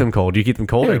if you keep them cold. Do you keep them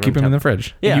cold? Yeah, or keep them in the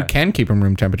fridge. Yeah. You can keep them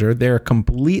room temperature. They're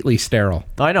completely sterile.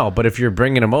 I know, but if you're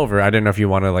bringing them over, I didn't know if you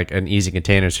wanted like an easy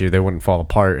container so they wouldn't fall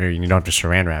apart, or you don't have to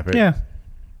saran wrap it. Yeah.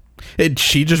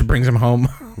 She just brings them home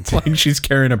like she's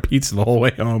carrying a pizza the whole way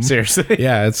home. Seriously?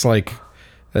 Yeah, it's like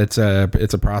it's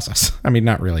a process. I mean,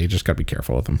 not really. You just gotta be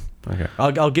careful with them. Okay.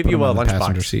 I'll give you a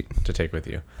lunchbox seat to take with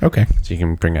you. Okay. So you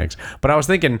can bring eggs. But I was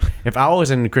thinking, if I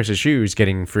was in Chris's shoes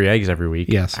getting free eggs every week,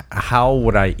 yes, how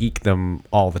would I eat them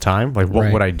all the time? Like,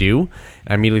 what would I do?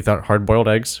 I immediately thought hard-boiled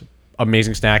eggs,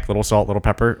 amazing snack, little salt, little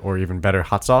pepper, or even better,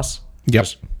 hot sauce. Yep.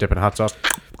 Just dip in hot sauce,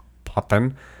 pop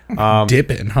in.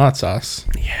 Dip it in hot sauce.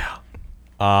 Yeah.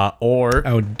 Or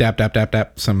I would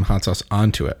dap some hot sauce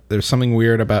onto it. There's something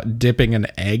weird about dipping an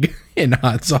egg in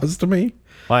hot sauce to me.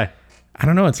 Why? I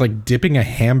don't know. It's like dipping a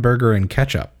hamburger in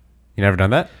ketchup. You never done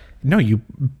that? No, you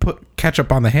put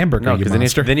ketchup on the hamburger. No, you because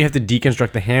then you have to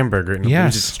deconstruct the hamburger and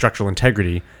lose its structural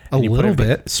integrity. A little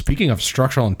bit. Speaking of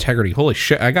structural integrity, holy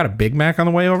shit! I got a Big Mac on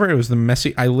the way over. It was the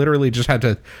messy. I literally just had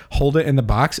to hold it in the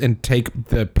box and take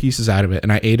the pieces out of it,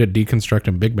 and I ate a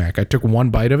deconstructed Big Mac. I took one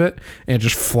bite of it, and it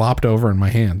just flopped over in my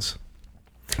hands.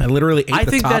 I literally ate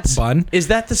the top bun. Is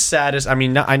that the saddest? I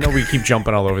mean, I know we keep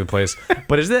jumping all over the place,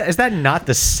 but is that not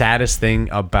the saddest thing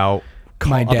about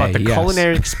the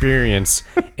culinary experience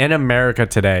in America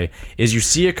today? Is you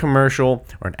see a commercial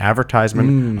or an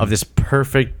advertisement of this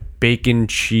perfect bacon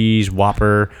cheese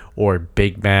Whopper or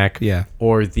Big Mac,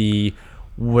 or the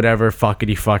whatever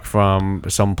fuckity fuck from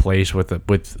some place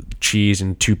with cheese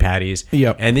and 2 patties.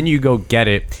 Yep. And then you go get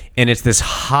it, and it's this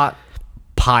hot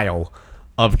pile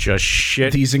of just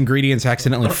shit. These ingredients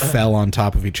accidentally fell on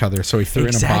top of each other, so he threw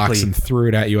it in a box and threw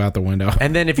it at you out the window.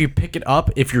 And then if you pick it up,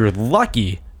 if you're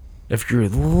lucky,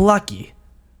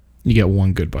 you get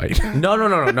one good bite. No,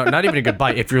 not even a good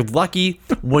bite. If you're lucky,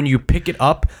 when you pick it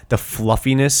up, the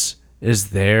fluffiness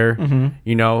is there. Mm-hmm.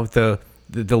 You know, the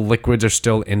liquids are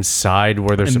still inside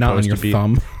where they're And not on supposed your to be.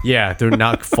 thumb. Yeah, they're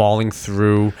not falling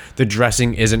through. The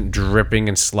dressing isn't dripping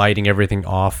and sliding everything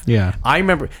off. Yeah. I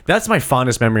remember, that's my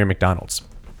fondest memory of McDonald's.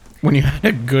 When you had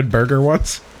a good burger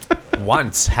once?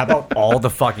 Once. How about all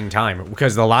the fucking time?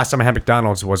 Because the last time I had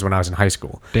McDonald's was when I was in high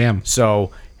school. Damn.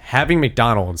 So having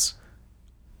McDonald's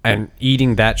and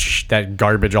eating that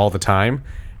garbage all the time,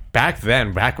 back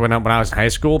when I was in high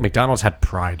school, McDonald's had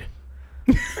pride.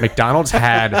 McDonald's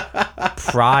had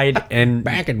pride in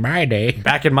Back in my day,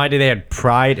 they had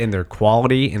pride in their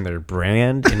quality, in their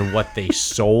brand, in what they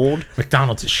sold.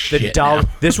 McDonald's is shit now.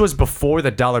 This was before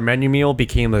the dollar menu meal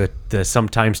became the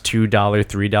sometimes $2,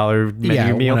 $3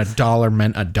 menu meal. When a dollar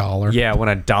meant a dollar. Yeah, when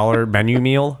a dollar menu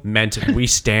meal meant we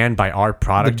stand by our The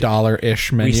product.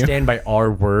 dollar-ish menu. We stand by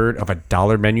our word of a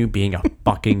dollar menu being a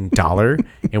fucking dollar,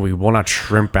 and we will not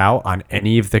shrimp out on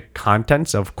any of the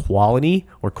contents of quality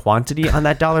or quantity on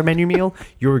that dollar menu meal.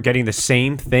 You're getting the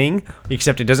same thing,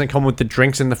 except it doesn't come with the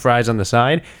drinks and the fries on the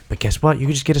side. But guess what? You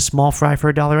can just get a small fry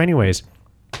for $1 anyways.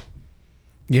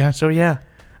 Yeah. So yeah.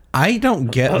 I don't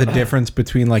get the difference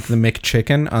between like the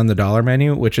McChicken on the dollar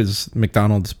menu, which is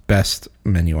McDonald's best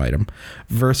menu item,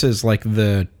 versus like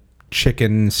the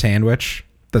chicken sandwich.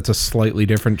 That's a slightly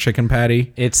different chicken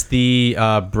patty. It's the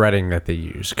breading that they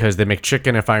use, because the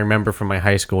McChicken, if I remember from my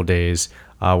high school days,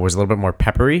 was a little bit more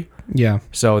peppery. Yeah.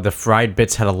 So the fried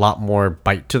bits had a lot more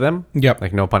bite to them. Yep.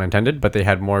 Like, no pun intended, but they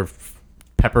had more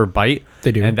pepper bite.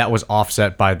 They do. And that was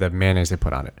offset by the mayonnaise they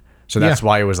put on it. So that's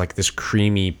why it was like this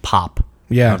creamy pop.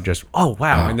 Yeah. Of just, oh,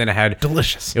 wow. And then it had...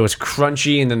 Delicious. It was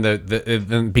crunchy, and then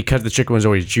then because the chicken was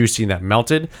always juicy and that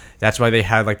melted, that's why they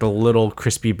had like the little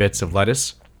crispy bits of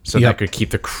lettuce. So that could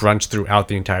keep the crunch throughout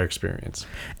the entire experience.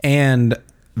 And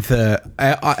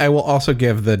I will also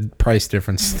give the price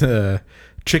difference. The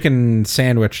chicken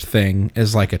sandwich thing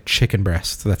is like a chicken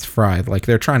breast that's fried. Like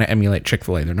they're trying to emulate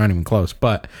Chick-fil-A. They're not even close.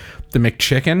 But the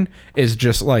McChicken is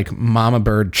just like Mama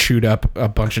Bird chewed up a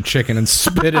bunch of chicken and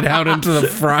spit it out into the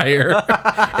fryer.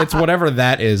 It's whatever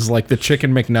that is. Like the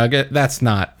chicken McNugget, that's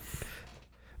not.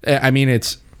 I mean,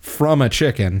 it's from a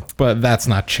chicken, but that's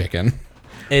not chicken.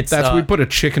 That's we put a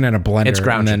chicken in a blender. It's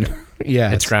ground and chicken.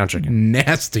 Yeah, it's ground chicken.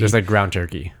 Nasty. It's like ground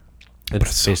turkey.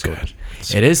 It's so basically good.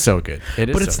 It is so good. It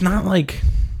is. But it's not like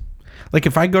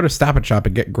if I go to Stop and Shop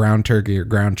and get ground turkey or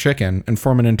ground chicken and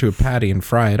form it into a patty and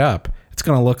fry it up, it's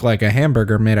gonna look like a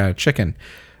hamburger made out of chicken.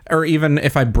 Or even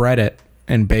if I bread it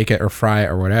and bake it or fry it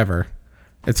or whatever,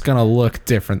 it's gonna look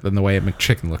different than the way a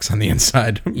McChicken looks on the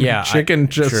inside. Yeah, chicken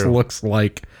just true. looks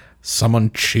like someone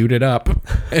chewed it up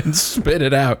and spit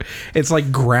it out. It's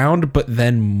like ground but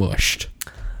then mushed.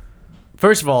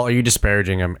 First of all, are you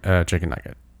disparaging a chicken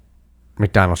nugget?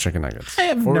 McDonald's chicken nuggets?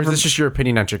 Or is this just your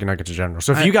opinion on chicken nuggets in general?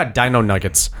 So if you got Dino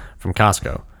Nuggets from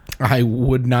Costco, I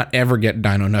would not ever get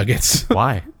Dino Nuggets.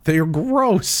 why? They're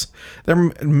gross. They're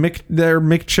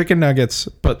McChicken nuggets,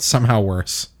 but somehow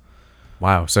worse.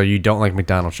 Wow. So you don't like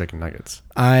McDonald's chicken nuggets?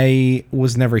 I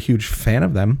was never a huge fan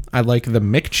of them. I like the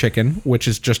McChicken, which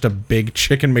is just a big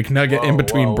chicken McNugget in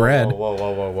between bread.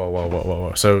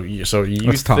 Whoa. So you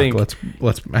Let's talk. think?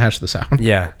 Let's hash this out.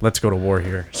 Yeah, let's go to war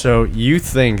here. So you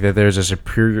think that there's a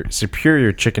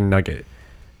superior chicken nugget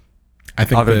I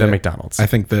think other than McDonald's? I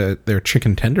think their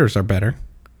chicken tenders are better.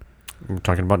 I'm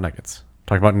talking about nuggets.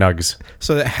 Talking about nugs.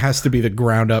 So that has to be the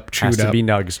ground up, chewed Has to up. be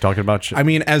nugs. Talking about. I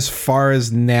mean, as far as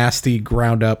nasty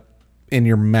ground up in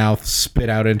your mouth, spit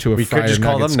out into a we fryer could just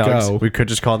call them nuggets nugs. go. We could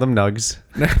just call them nugs.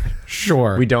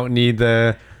 Sure. We don't need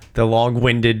the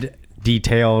long-winded,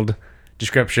 detailed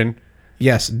description.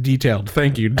 Yes, detailed.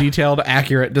 Thank you. Detailed,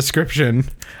 accurate description.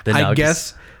 The I nugs.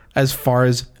 guess as far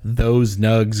as those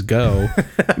nugs go,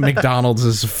 McDonald's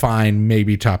is fine,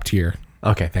 maybe top tier.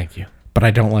 Okay, thank you. But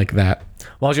I don't like that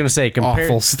Well, I was gonna say,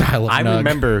 awful style of I nug.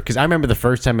 remember the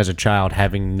first time as a child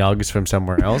having nugs from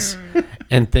somewhere else,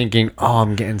 and thinking, "Oh,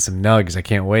 I'm getting some nugs. I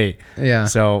can't wait." Yeah.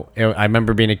 So I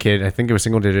remember being a kid. I think it was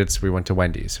single digits. We went to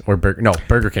Wendy's or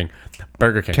Burger King.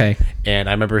 Okay. And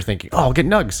I remember thinking, "Oh, I'll get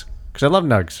nugs because I love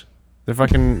nugs. They're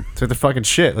the fucking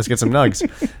shit. Let's get some nugs."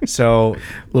 So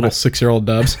Little 6-year-old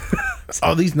dubs.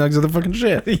 Oh, these nugs are the fucking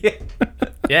shit.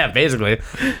 yeah, basically,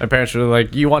 my parents were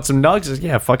like, "You want some nugs?" I said,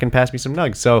 "Yeah, fucking pass me some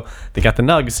nugs." So they got the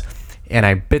nugs, and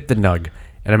I bit the nug,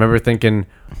 And I remember thinking,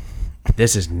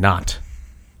 this is not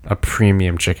a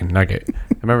premium chicken nugget.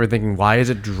 I remember thinking, why is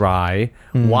it dry?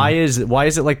 Why is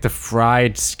it like the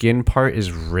fried skin part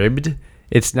is ribbed?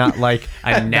 It's not like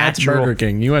a natural. That's Burger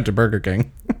King. You went to Burger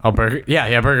King. Oh, Burger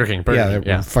King. Burger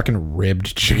King. Fucking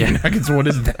ribbed chicken nuggets. What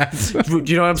is that? Do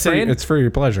you know what I'm saying? It's for your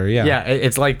pleasure. Yeah. Yeah,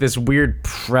 it's like this weird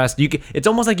pressed. It's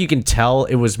almost like you can tell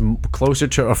it was closer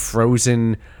to a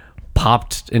frozen,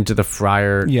 popped into the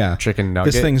fryer chicken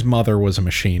nugget. This thing's mother was a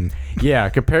machine. Yeah,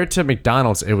 compared to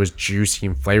McDonald's, it was juicy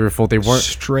and flavorful. They weren't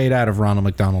straight out of Ronald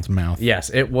McDonald's mouth. Yes,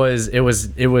 it was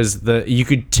the you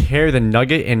could tear the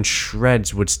nugget and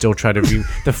shreds would still try to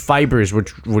the fibers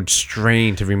would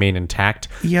strain to remain intact.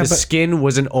 Yeah, the skin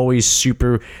wasn't always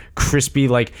super crispy.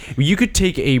 Like you could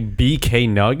take a BK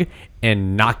nug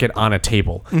and knock it on a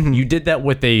table. Mm-hmm. You did that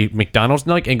with a McDonald's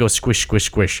nug and go squish, squish,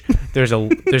 squish. There's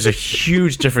a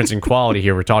huge difference in quality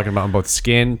here. We're talking about both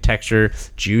skin, texture,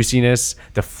 juiciness,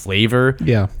 the flavor.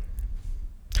 Yeah.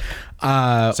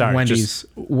 Sorry, Wendy's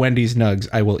nugs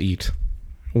I will eat.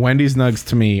 Wendy's nugs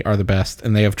to me are the best,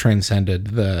 and they have transcended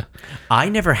the... I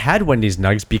never had Wendy's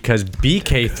nugs because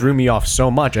BK threw me off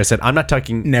so much. I said, I'm not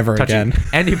touching again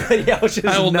anybody else's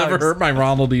I will nugs. never hurt my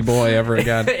Ronald D. boy ever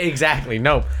again. Exactly.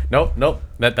 Nope.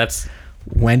 That's...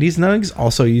 Wendy's nugs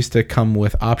also used to come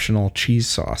with optional cheese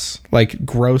sauce. Like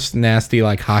gross, nasty,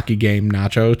 like hockey game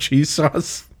nacho cheese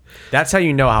sauce. That's how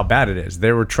you know how bad it is.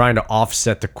 They were trying to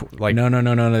offset the... like. No.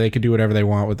 They could do whatever they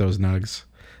want with those nugs.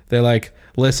 They're like...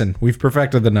 Listen, we've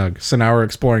perfected the nug, so now we're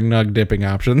exploring nug dipping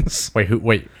options.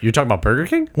 Wait, you're talking about Burger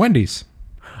King? Wendy's.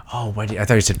 Oh, Wendy's. I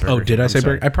thought you said Burger King. Oh, did I say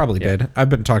Burger? I probably did. I've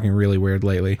been talking really weird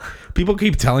lately. People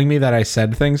keep telling me that I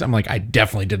said things. I'm like, I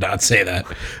definitely did not say that.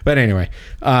 But anyway,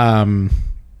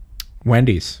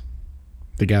 Wendy's.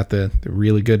 They got the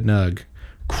really good nug.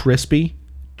 Crispy,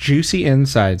 juicy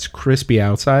insides, crispy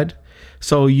outside.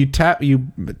 So you tap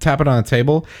it on a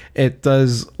table. It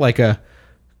does like a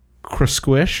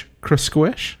squish,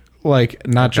 like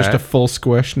not just a full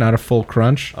squish, not a full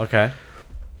crunch. Okay.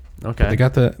 They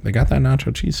got that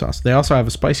nacho cheese sauce. They also have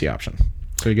a spicy option,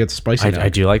 so you get the spicy. I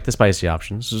do like the spicy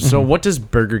options. So what does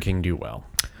Burger King do well?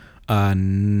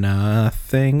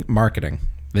 Nothing. Marketing.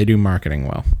 They do marketing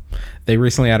well. They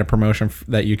recently had a promotion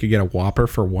that you could get a Whopper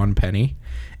for 1 penny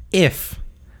if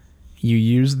you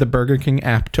use the Burger King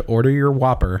app to order your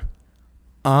Whopper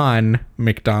on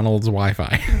McDonald's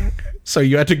Wi-Fi. So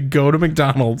you had to go to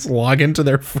McDonald's, log into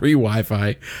their free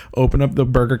Wi-Fi, open up the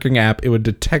Burger King app. It would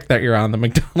detect that you're on the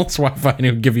McDonald's Wi-Fi, and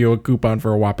it would give you a coupon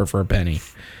for a Whopper for 1 penny.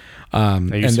 Are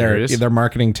you serious? Their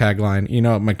marketing tagline, you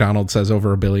know, McDonald's says over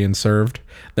 1 billion served.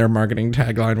 Their marketing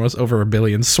tagline was over 1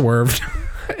 billion swerved.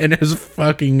 And it was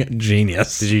fucking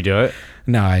genius. Did you do it?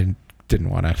 No, I didn't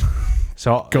want to.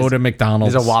 So go to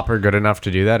McDonald's. Is a Whopper good enough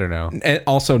to do that or no? And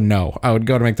also, no. I would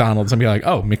go to McDonald's and be like,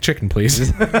 "Oh, McChicken,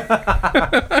 please."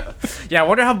 Yeah, I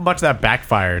wonder how much that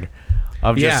backfired.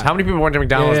 Of just how many people went to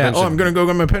McDonald's? Yeah. Oh, I'm gonna go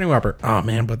get my penny Whopper. Oh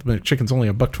man, but the McChicken's only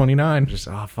 $1.29. Just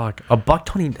fuck,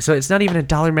 $1.20. So it's not even a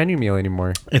 $1 menu meal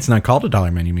anymore. It's not called a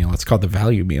 $1 menu meal. It's called the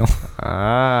value meal.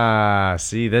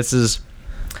 See, this is.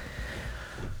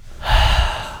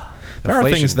 There are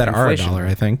things that are $1,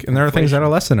 I think, and there are things that are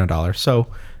less than $1. So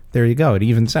there you go. It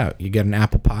evens out. You get an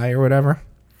apple pie or whatever.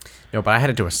 No, but I had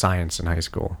to do a science in high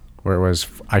school where it was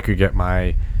I could get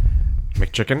my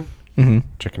McChicken,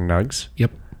 chicken nugs,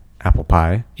 apple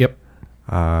pie,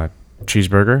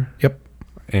 cheeseburger,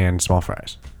 and small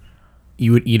fries.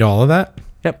 You would eat all of that?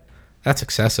 Yep. That's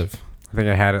excessive. I think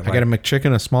I had it. I got a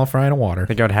McChicken, a small fry, and a water. I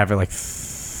think I would have it like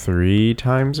 3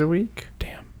 times a week.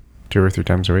 Damn. 2 or 3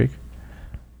 times a week.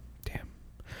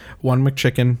 1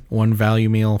 McChicken, 1 value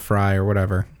meal fry or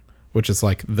whatever, which is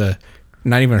like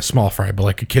not even a small fry, but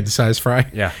like a kid size fry.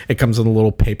 Yeah. It comes in a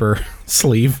little paper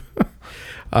sleeve.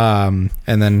 And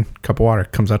then a cup of water.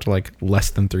 Comes out to like less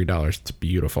than $3. It's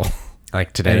beautiful.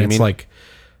 Like today, and it's like,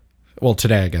 well,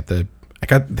 today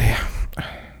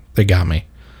they got me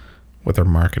with their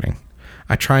marketing.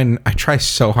 I try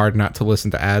so hard not to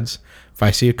listen to ads. If I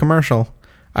see a commercial,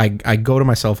 I go to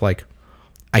myself like,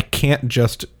 I can't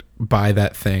just buy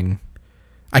that thing.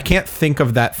 I can't think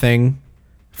of that thing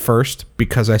first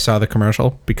because I saw the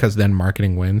commercial, because then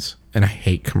marketing wins, and I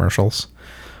hate commercials.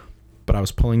 But I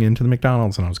was pulling into the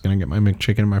McDonald's and I was going to get my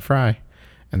McChicken and my fry,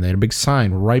 and they had a big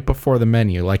sign right before the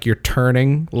menu, like you're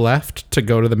turning left to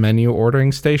go to the menu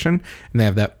ordering station, and they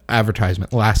have that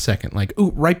advertisement last second, like, ooh,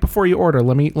 right before you order,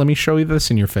 let me show you this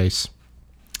in your face.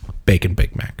 Bacon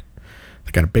Big Mac.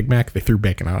 They got a Big Mac. They threw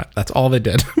bacon on it. That's all they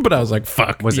did. But I was like,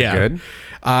 fuck. Was it good?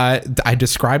 I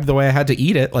described the way I had to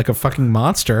eat it like a fucking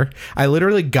monster. I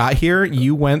literally got here.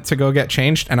 You went to go get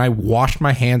changed, and I washed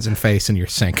my hands and face in your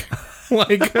sink.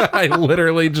 Like, I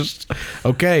literally just,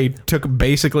 took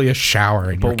basically a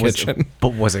shower in your kitchen.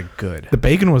 But was it good? The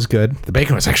bacon was good. The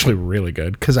bacon was actually really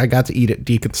good because I got to eat it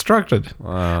deconstructed.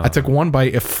 I took one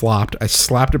bite, it flopped. I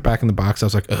slapped it back in the box. I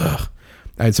was like, ugh.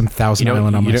 I had some Thousand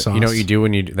Island on my sauce. You know what you do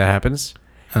when that happens?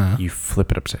 You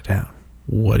flip it upside down.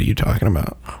 What are you talking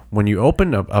about? When you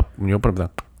open up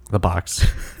the box,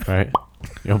 right?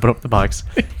 You open up the box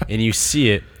and you see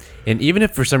it, and even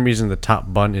if for some reason the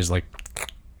top bun is like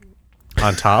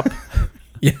on top,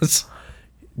 yes,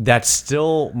 that's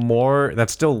still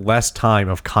less time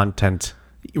of content,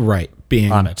 right?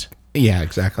 Being on it. Yeah,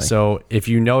 exactly. So if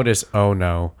you notice, oh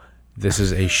no, this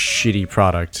is a shitty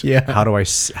product. Yeah. How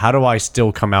do I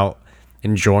still come out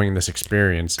enjoying this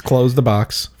experience? Close the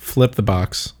box, flip the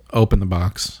box, open the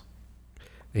box.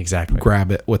 Exactly.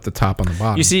 Grab it with the top on the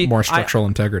bottom. You see, more structural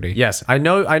integrity. Yes, I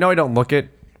know I don't look it,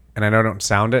 and I know I don't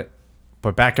sound it,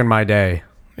 but back in my day,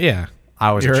 yeah,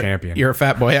 I was a champion. You're a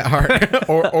fat boy at heart.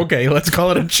 Or okay, let's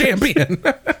call it a champion.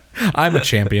 I'm a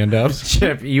champion, Dubs.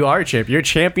 You are a champion. You're a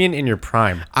champion in your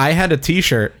prime. I had a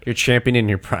T-shirt. You're a champion in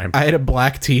your prime. I had a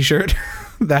black T-shirt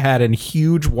that had in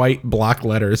huge white block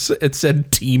letters. It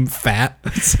said Team Fat.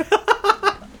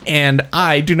 And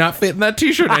I do not fit in that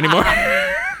T-shirt anymore.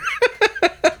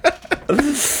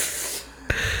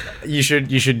 You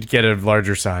should get a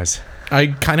larger size. I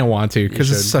kind of want to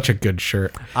because it's such a good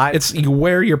shirt. You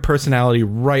wear your personality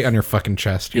right on your fucking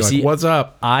chest. You're like, what's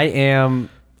up? I am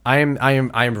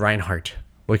Reinhardt.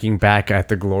 Looking back at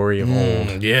the glory of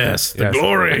old. Yes,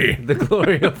 glory. The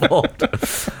glory of old.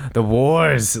 The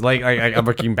wars. Like I'm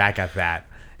looking back at that.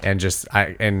 And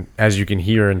and as you can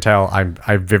hear and tell,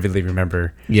 I vividly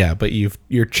remember. Yeah, but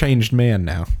you're changed man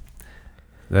now.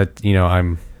 That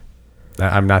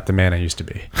I'm not the man I used to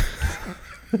be.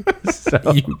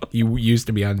 So. You used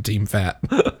to be on Team Fat.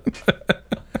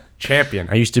 Champion.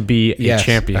 I used to be a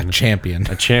champion. A champion.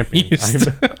 A champion.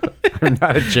 I'm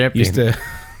not a champion. Used to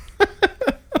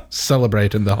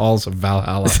celebrate in the halls of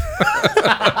Valhalla.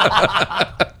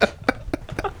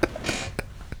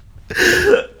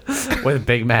 With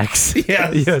Big Macs.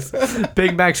 Yes.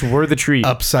 Big Macs were the treat.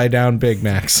 Upside down Big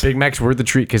Macs. Big Macs were the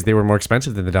treat because they were more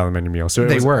expensive than the dollar menu meal. So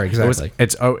they were, exactly.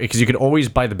 Because you could always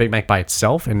buy the Big Mac by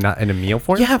itself and not in a meal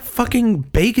form. Yeah, fucking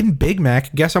bacon Big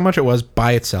Mac. Guess how much it was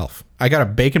by itself? I got a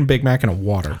bacon Big Mac and a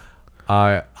water.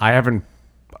 I haven't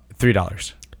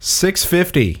 $3.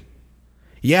 $6.50.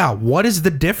 Yeah, what is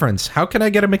the difference? How can I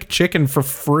get a McChicken for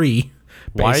free?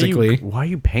 Basically, why are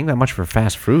you paying that much for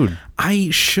fast food?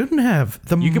 I shouldn't have.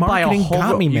 You could buy a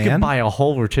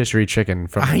whole rotisserie chicken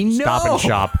from Stop and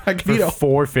Shop for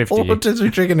 $4.50. Whole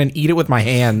rotisserie chicken and eat it with my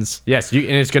hands. Yes, and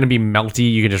it's going to be melty.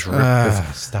 You can just rip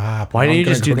stop. Why didn't you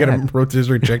just do that? Get a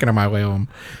rotisserie chicken on my way home.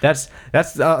 That's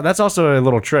also a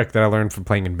little trick that I learned from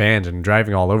playing in bands and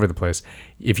driving all over the place.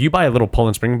 If you buy a little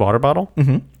Poland Spring water bottle,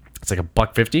 it's like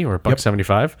 $1.50 or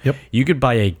 $1.75. Yep. You could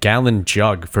buy a gallon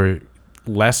jug for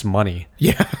less money.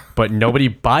 Yeah. But nobody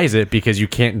buys it because you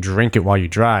can't drink it while you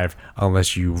drive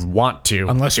unless you want to.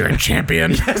 Unless you're a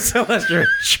champion. Yes, unless you're a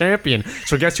champion.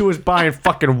 So guess who was buying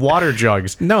fucking water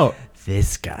jugs? No.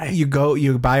 This guy. You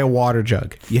buy a water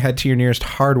jug. You head to your nearest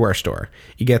hardware store.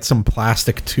 You get some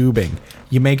plastic tubing.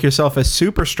 You make yourself a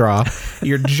super straw.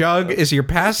 Your jug is your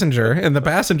passenger in the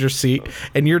passenger seat,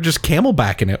 and you're just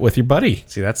camelbacking it with your buddy.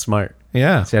 See, that's smart.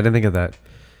 Yeah. See, I didn't think of that.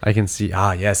 I can see.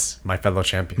 Ah, yes, my fellow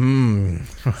champion.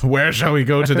 Where shall we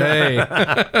go today?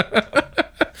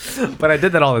 But I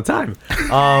did that all the time.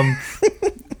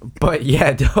 But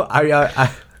yeah,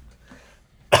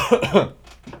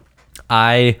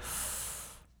 I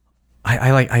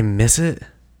miss it,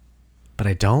 but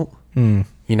I don't.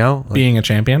 You know, being a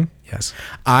champion. Yes,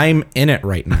 I'm in it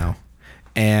right now,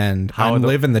 and I'm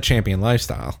living the champion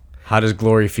lifestyle. How does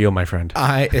glory feel, my friend?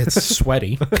 It's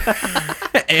sweaty,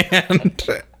 and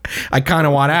I kind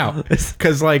of want out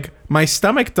because, like, my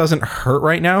stomach doesn't hurt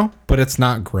right now, but it's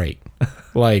not great.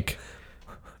 Like,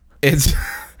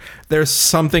 there's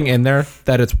something in there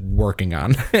that it's working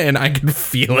on, and I can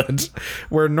feel it.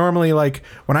 Where normally, like,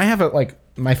 when I have it, like,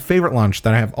 my favorite lunch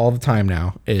that I have all the time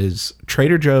now is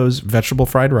Trader Joe's vegetable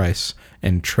fried rice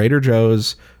and Trader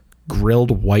Joe's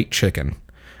grilled white chicken.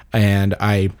 And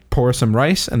I pour some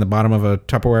rice in the bottom of a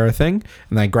Tupperware thing,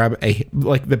 and I grab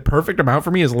the perfect amount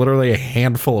for me is literally a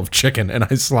handful of chicken, and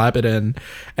I slap it in,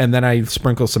 and then I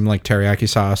sprinkle some like teriyaki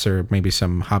sauce or maybe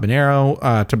some habanero,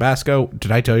 Tabasco.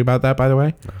 Did I tell you about that, by the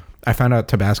way? No. I found out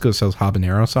Tabasco sells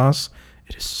habanero sauce.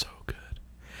 It is so good.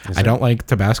 I don't like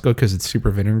Tabasco because it's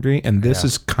super vinegary, and this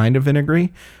is kind of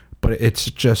vinegary, but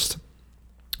it's just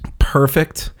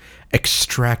perfect.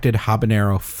 extracted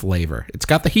habanero flavor. It's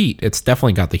got the heat. It's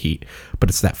definitely got the heat, but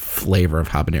it's that flavor of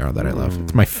habanero that I love.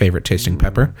 It's my favorite tasting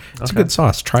pepper. It's a good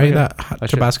sauce. Try that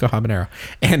Tabasco habanero.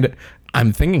 And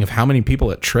I'm thinking of how many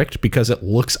people it tricked because it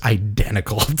looks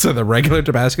identical to the regular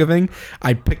Tabasco thing.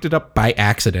 I picked it up by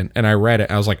accident and I read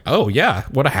it. I was like, oh yeah,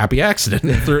 what a happy accident.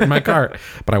 And threw it in my cart.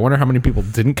 But I wonder how many people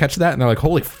didn't catch that. And they're like,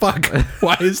 holy fuck,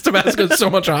 why is Tabasco so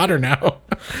much hotter now?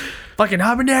 Fucking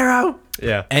habanero.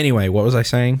 Yeah. Anyway, what was I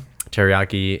saying?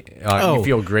 Teriyaki. You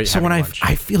feel great. So when I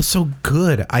feel so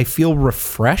good, I feel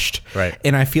refreshed. Right.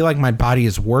 And I feel like my body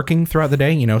is working throughout the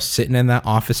day, sitting in that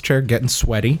office chair, getting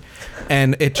sweaty,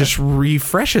 and it just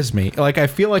refreshes me. Like I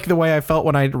feel like the way I felt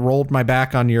when I rolled my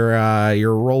back on your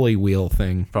rolly wheel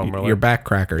thing. Foam roller. Your back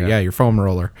cracker. Yeah, your foam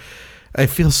roller. I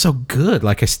feel so good.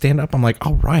 Like I stand up, I'm like,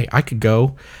 all right, I could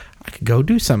go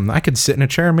do something. I could sit in a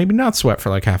chair and maybe not sweat for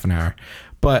like half an hour.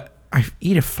 But I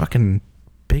eat a fucking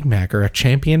Big Mac or a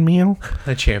Champion meal.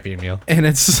 A Champion meal. And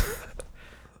it's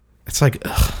like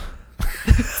ugh,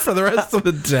 for the rest of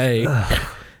the day.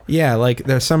 Yeah, like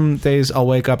there's some days I'll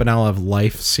wake up and I'll have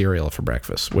Life cereal for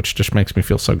breakfast, which just makes me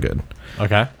feel so good.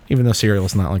 Okay. Even though cereal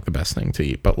is not like the best thing to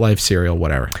eat, but Life cereal,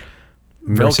 whatever.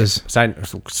 Milk,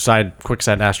 quick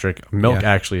side asterisk, milk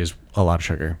actually is a lot of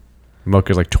sugar. Milk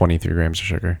is like 23 grams of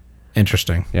sugar.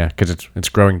 Interesting. Yeah, because it's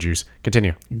growing juice.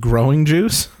 Continue. Growing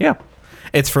juice? Yeah.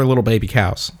 It's for little baby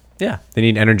cows. Yeah. They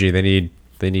need energy. They need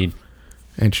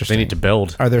Interesting. They need to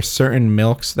build. Are there certain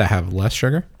milks that have less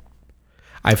sugar?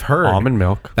 I've heard almond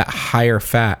milk. That higher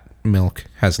fat milk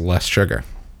has less sugar.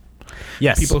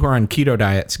 Yes. People who are on keto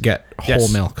diets get whole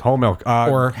milk. Whole milk.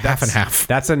 Or half and half.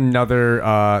 That's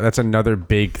another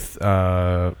big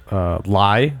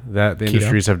lie that the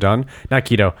industries have done. Not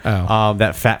keto. Oh.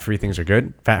 That fat-free things are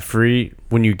good. Fat-free,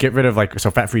 when you get rid of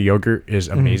fat-free yogurt is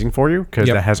amazing for you because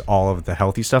that has all of the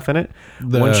healthy stuff in it.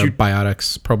 Once you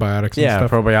biotics, probiotics and stuff.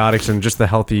 Probiotics and just the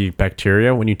healthy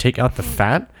bacteria. When you take out the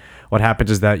fat, what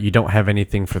happens is that you don't have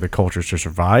anything for the cultures to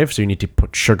survive, so you need to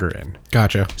put sugar in.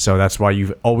 Gotcha. So that's why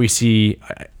you always see,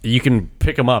 you can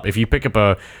pick them up. If you pick up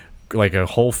a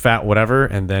whole fat whatever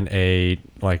and then a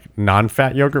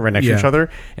non-fat yogurt right next to each other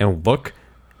and look,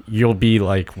 you'll be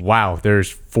like, wow,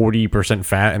 there's 40%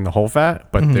 fat in the whole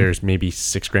fat, but there's maybe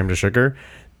 6 grams of sugar.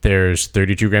 There's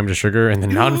 32 grams of sugar in the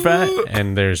non-fat,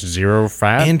 and there's 0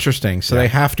 fat. Interesting. So they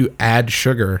have to add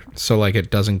sugar so it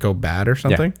doesn't go bad or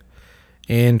something? Yeah.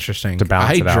 Interesting. To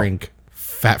balance it out. I drink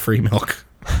fat-free milk.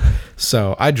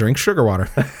 So I drink sugar water.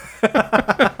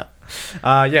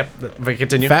 Yeah, but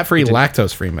continue. Fat-free,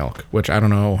 lactose-free milk, which I don't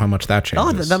know how much that changes.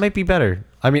 Oh, that might be better.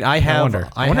 I mean, I wonder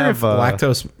if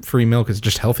lactose-free milk is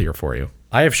just healthier for you.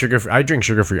 I drink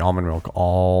sugar-free almond milk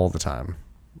all the time.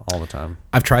 All the time.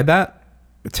 I've tried that.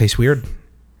 It tastes weird.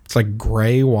 It's like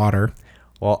gray water.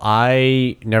 Well,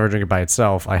 I never drink it by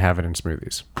itself. I have it in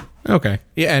smoothies. Okay.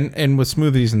 Yeah, and with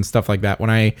smoothies and stuff like that, when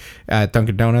I at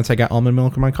Dunkin' Donuts, I got almond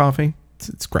milk in my coffee.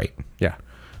 It's great. Yeah.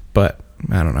 But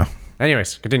I don't know.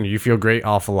 Anyways, continue. You feel great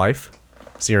off of Life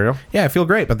cereal? Yeah, I feel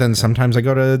great. But then sometimes I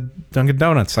go to Dunkin'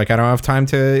 Donuts. I don't have time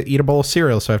to eat a bowl of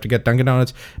cereal, so I have to get Dunkin'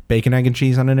 Donuts bacon, egg, and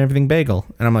cheese on an everything bagel.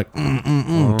 And I'm like,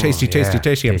 tasty, tasty,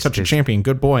 tasty. I'm such a champion,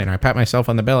 good boy. And I pat myself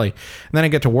on the belly. And then I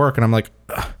get to work, and I'm like,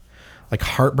 ugh. Like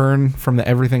heartburn from the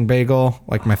everything bagel.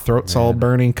 Like my throat's all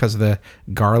burning because of the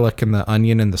garlic and the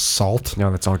onion and the salt. No,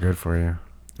 that's all good for you.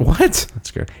 What? That's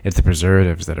good. It's the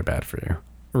preservatives that are bad for you.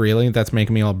 Really? That's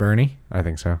making me all burny? I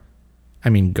think so. I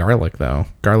mean, garlic, though.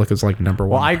 Garlic is number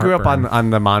one. Well, I grew up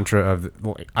on the mantra of...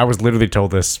 I was literally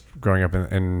told this growing up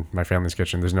in my family's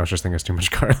kitchen. There's no such thing as too much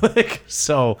garlic.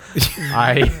 So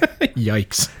I...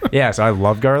 Yikes. Yeah, so I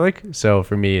love garlic. So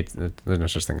for me, there's no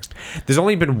such thing. There's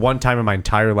only been one time in my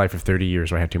entire life of 30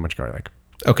 years where I had too much garlic.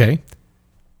 Okay.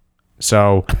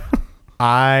 So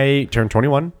I turned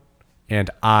 21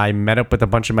 and I met up with a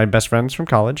bunch of my best friends from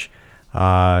college.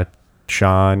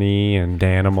 Shawnee and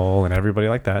Danimal and everybody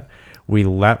like that. We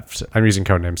left, I'm using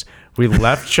code names. We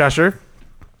left Cheshire.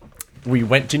 We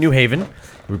went to New Haven.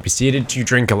 We proceeded to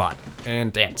drink a lot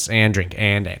and dance and drink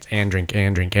and dance and drink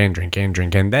and drink and drink and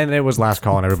drink. And then it was last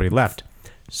call and everybody left.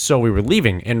 So we were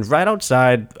leaving. And right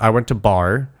outside, I went to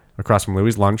bar across from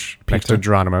Louis Lunch next to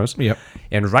Geronimo's. Yep.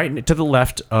 And right to the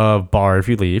left of bar, if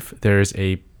you leave, there's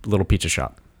a little pizza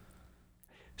shop.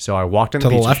 So I walked in to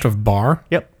the left of bar?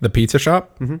 Yep. The pizza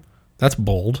shop? Mm-hmm. That's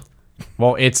bold.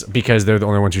 Well, it's because they're the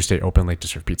only ones who stay open late to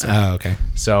serve pizza. Oh, okay.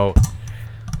 So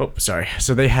Oh, sorry.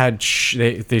 So they had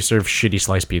they served shitty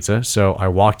sliced pizza. So I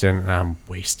walked in and I'm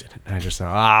wasted. And I just said,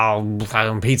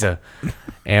 "Oh, pizza."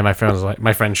 And my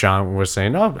friend Sean was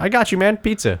saying, "Oh, I got you, man,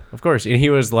 pizza, of course." And he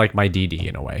was like my DD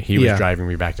in a way. He was driving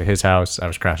me back to his house. I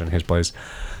was crashing at his place.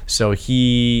 So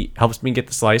he helps me get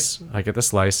the slice. I get the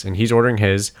slice, and he's ordering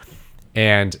his.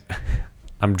 And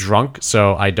I'm drunk,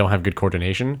 so I don't have good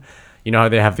coordination. You know how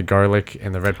they have the garlic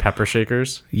and the red pepper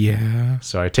shakers? Yeah.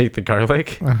 So I take the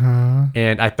garlic,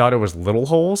 and I thought it was little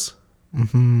holes,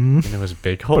 and it was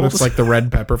big holes. But it's like the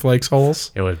red pepper flakes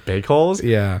holes. It was big holes.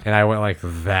 Yeah. And I went like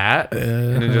that,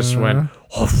 and it just went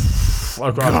across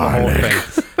the whole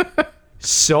thing.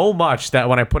 So much that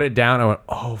when I put it down, I went,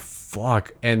 "Oh,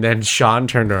 fuck." And then Shawnee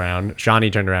turned around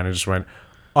and just went,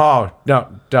 "Oh, no,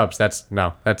 Dubs, that's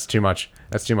too much.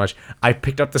 That's too much." I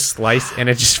picked up the slice, and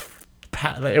it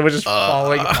was just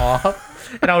falling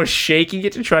off, and I was shaking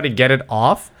it to try to get it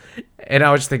off, and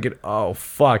I was thinking, "Oh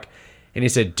fuck!" And he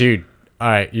said, "Dude, all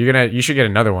right, you should get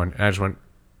another one." And I just went,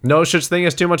 "No such thing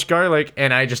as too much garlic,"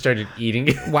 and I just started eating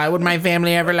it. Why would my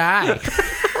family ever lie?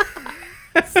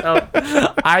 So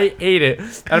I ate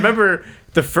it. I remember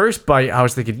the first bite, I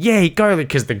was thinking, "Yay, garlic!"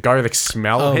 because the garlic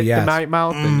smell hit my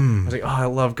mouth, and I was like, "Oh, I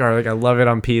love garlic. I love it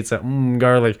on pizza.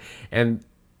 Garlic." And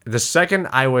the second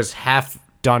I was half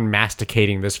done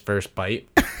masticating this first bite,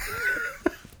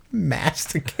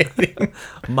 masticating,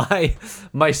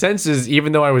 my senses,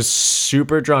 even though I was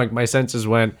super drunk, my senses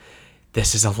went,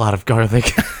 "This is a lot of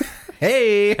garlic."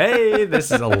 hey,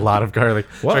 this is a lot of garlic.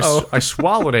 So I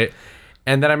swallowed it,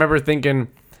 and then I remember thinking,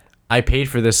 I paid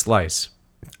for this slice.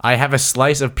 I have a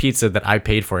slice of pizza that I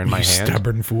paid for in my hand.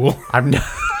 Stubborn fool. I'm not.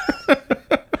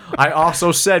 I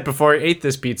also said before I ate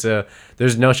this pizza,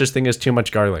 there's no such thing as too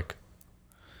much garlic.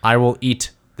 I will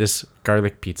eat this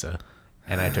garlic pizza.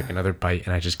 And I took another bite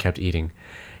and I just kept eating.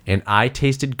 And I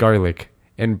tasted garlic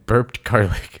and burped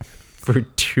garlic for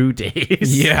 2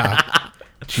 days. Yeah.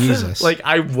 Jesus. Like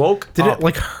I woke up. Did it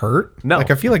like hurt? No. Like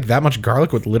I feel like that much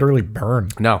garlic would literally burn.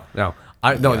 No. No,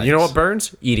 you know what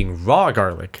burns? Eating raw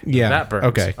garlic. Yeah. That burns.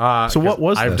 Okay. So what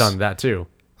was I've this? done that too.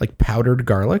 Like powdered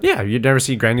garlic? Yeah. You'd never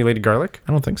see granulated garlic?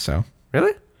 I don't think so.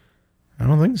 Really? I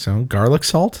don't think so. Garlic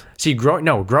salt? See, growing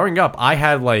up, I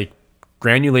had like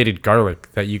granulated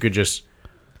garlic that you could just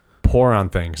pour on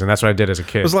things, and that's what I did as a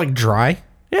kid. It was like dry?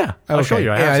 Yeah, I'll show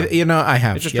you. I have some. I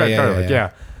have. It's just dried garlic.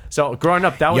 Yeah. So growing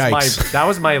up, that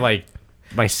was my like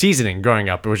my seasoning. Growing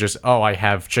up, it was just I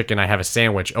have chicken, I have a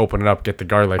sandwich, open it up, get the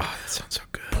garlic. Oh, that sounds so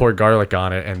good. Pour garlic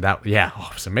on it, and it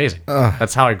was amazing.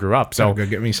 That's how I grew up. So go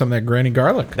get me some of that granny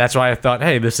garlic. That's why I thought,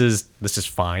 hey, this is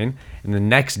fine. And the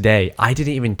next day, I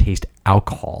didn't even taste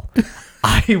alcohol.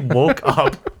 I woke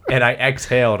up and I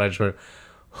exhaled. I just went,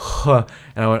 huh,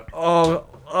 and I went,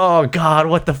 oh God,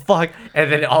 what the fuck?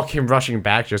 And then it all came rushing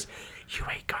back. Just, you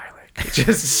ate garlic.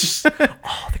 Just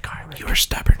all the garlic. You were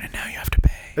stubborn, and now you have to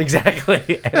pay.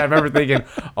 Exactly. And I remember thinking,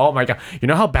 oh my God, you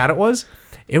know how bad it was?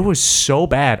 It was so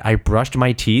bad. I brushed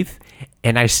my teeth,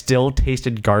 and I still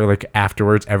tasted garlic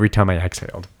afterwards every time I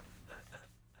exhaled.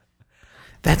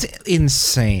 That's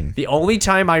insane. The only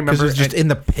time I remember... Because it's just in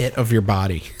the pit of your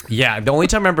body. Yeah, the only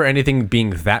time I remember anything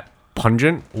being that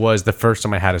pungent was the first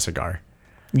time I had a cigar.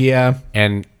 Yeah.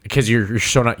 And because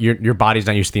your body's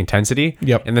not used to the intensity.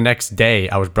 Yep. And the next day,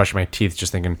 I was brushing my teeth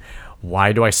just thinking,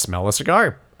 why do I smell a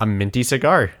cigar? A minty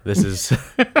cigar. This is...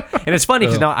 And it's funny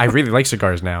because now I really like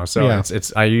cigars now. So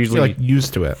I usually... You're like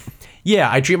used to it.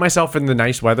 Yeah, I treat myself in the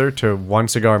nice weather to one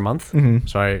cigar a month. Mm-hmm.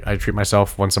 So I treat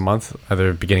myself once a month,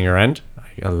 either beginning or end.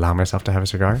 I allow myself to have a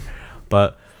cigar.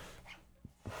 But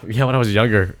yeah, when I was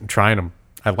younger, trying them,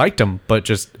 I liked them, but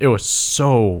just it was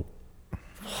so...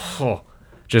 do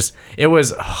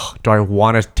I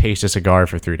want to taste a cigar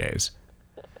for 3 days?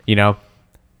 You know?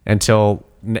 Until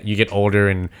you get older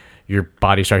and your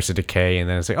body starts to decay, and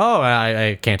then it's like,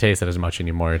 I can't taste it as much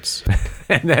anymore.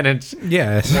 And then it's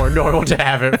more normal to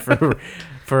have it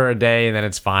for a day, and then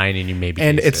it's fine, and you maybe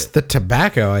and taste it's it. The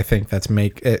tobacco, I think,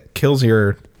 it kills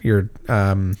your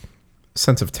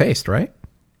sense of taste, right?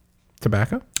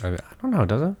 Tobacco? I don't know.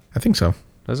 Does it? I think so.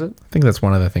 Does it? I think that's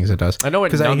one of the things it does. I know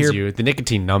it numbs you. The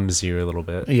nicotine numbs you a little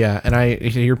bit. Yeah, and I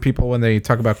hear people when they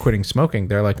talk about quitting smoking,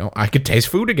 they're like, "Oh, I could taste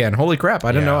food again. Holy crap!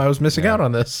 I didn't know I was missing out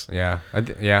on this." Yeah, I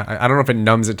don't know if it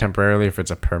numbs it temporarily, if it's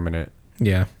a permanent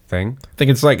thing. I think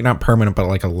it's like not permanent, but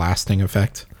like a lasting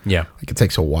effect. Yeah, like it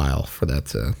takes a while for that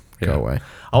to go away.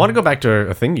 I want to go back to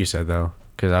a thing you said though,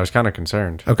 because I was kind of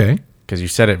concerned. Okay, because you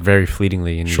said it very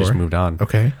fleetingly and you just moved on.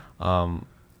 Okay,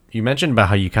 you mentioned about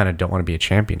how you kind of don't want to be a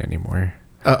champion anymore.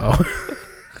 Uh-oh.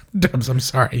 Dubs, I'm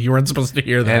sorry. You weren't supposed to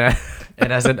hear that.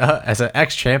 And as an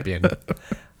ex-champion,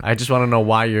 I just want to know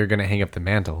why you're going to hang up the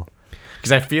mantle.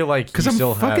 Because I feel like because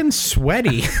I'm fucking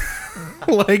sweaty.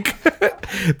 Like,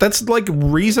 that's like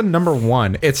reason number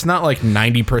one. It's not like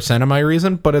 90% of my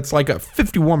reason, but it's like a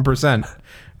 51%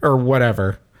 or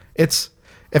whatever. It's,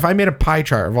 if I made a pie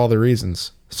chart of all the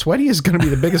reasons, sweaty is going to be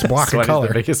the biggest block of color.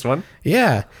 The biggest one?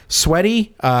 Yeah.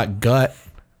 Sweaty, gut.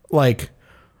 Like,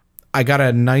 I got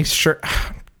a nice shirt.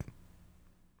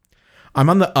 I'm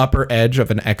on the upper edge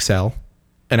of an XL,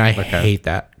 and I hate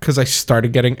that because I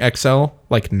started getting XL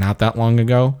like not that long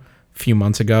ago, a few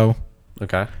months ago.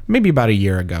 Okay. Maybe about a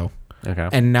year ago. Okay.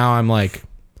 And now I'm like,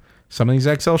 some of these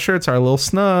XL shirts are a little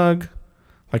snug,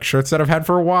 like shirts that I've had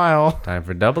for a while. Time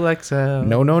for double XL.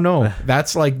 No.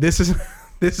 That's like, this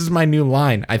is my new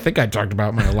line. I think I talked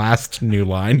about my last new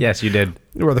line. Yes, you did.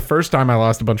 Where the first time I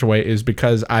lost a bunch of weight is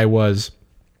because I was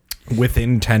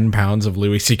within 10 pounds of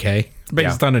Louis C.K.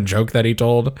 based on a joke that he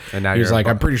told. And now he was like,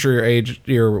 I'm pretty sure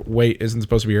your weight isn't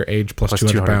supposed to be your age plus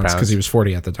 200 pounds, because he was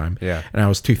 40 at the time. Yeah. And I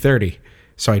was 230.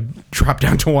 So I dropped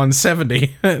down to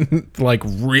 170 and like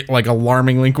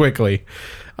alarmingly quickly.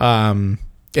 And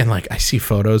like I see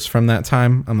photos from that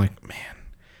time. I'm like, man,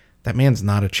 that man's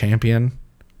not a champion,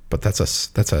 but that's a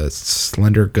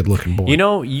slender, good looking boy. You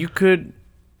know, you could.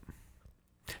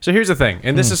 So here's the thing,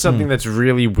 and this is something that's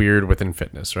really weird within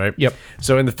fitness, right? Yep.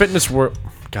 So in the fitness world,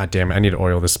 God damn it, I need to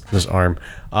oil this arm.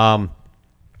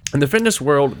 In the fitness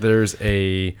world, there's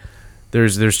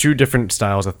two different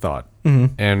styles of thought,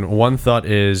 and one thought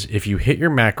is if you hit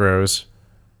your macros,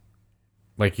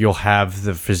 like you'll have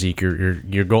the physique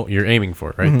your goal you're aiming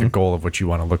for, right? The goal of what you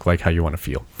want to look like, how you want to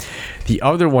feel. The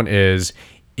other one is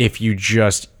if you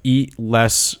just eat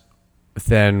less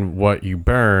than what you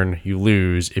burn, you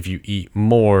lose. If you eat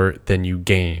more, then you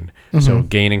gain. So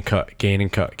gain and cut,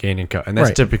 and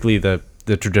that's typically the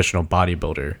traditional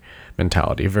bodybuilder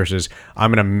mentality versus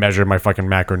I'm gonna measure my fucking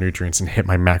macronutrients and hit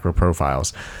my macro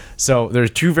profiles. So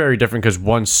there's two very different, because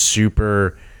one's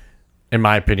super, in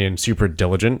my opinion, super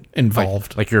diligent,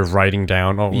 involved. Like you're writing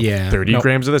down 30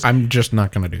 grams of this. I'm just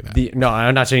not gonna do that. No,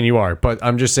 I'm not saying you are, but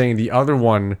I'm just saying the other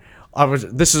one.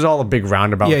 This is all a big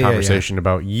roundabout conversation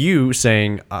about you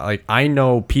saying, like, I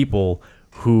know people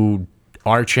who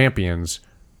are champions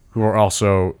who are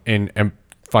also in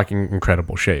fucking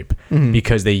incredible shape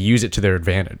because they use it to their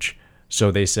advantage.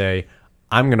 So they say,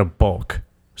 I'm going to bulk.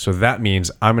 So that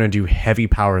means I'm going to do heavy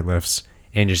power lifts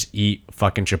and just eat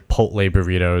fucking Chipotle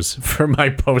burritos for my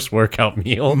post-workout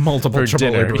meal. Multiple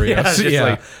Chipotle burritos.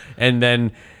 Yeah.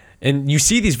 And you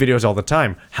see these videos all the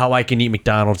time, how I can eat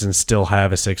McDonald's and still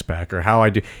have a six-pack, or how I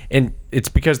do. And it's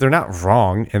because they're not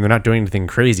wrong and they're not doing anything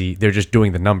crazy. They're just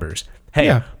doing the numbers.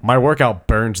 Hey, my workout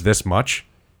burns this much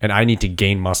and I need to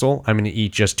gain muscle. I'm going to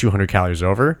eat just 200 calories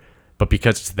over. But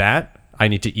because it's that, I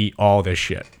need to eat all this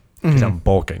shit because I'm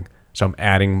bulking. So I'm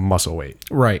adding muscle weight.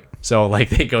 Right. So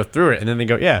like they go through it and then they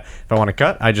go, yeah, if I want to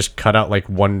cut, I just cut out like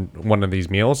one of these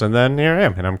meals and then here I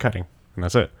am and I'm cutting. And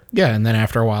that's it. Yeah, and then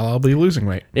after a while, I'll be losing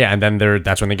weight. Yeah, and then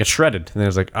that's when they get shredded. And then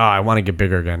it's like, oh, I want to get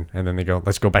bigger again. And then they go,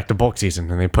 let's go back to bulk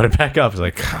season. And they put it back up. It's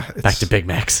like, back to Big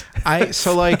Macs.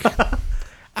 So like,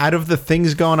 out of the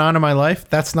things going on in my life,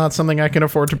 that's not something I can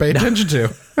afford to pay attention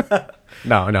to.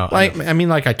 No. Like, I mean,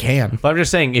 like I can. But I'm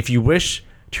just saying, if you wish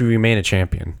to remain a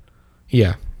champion,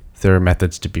 there are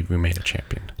methods to remain a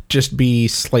champion. Just be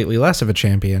slightly less of a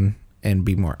champion and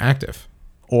be more active.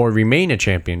 Or remain a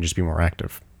champion, just be more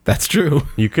active. That's true.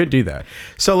 You could do that.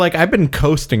 So like I've been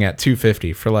coasting at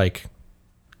 250 for like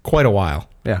quite a while.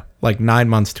 Yeah. Like 9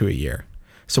 months to a year.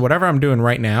 So whatever I'm doing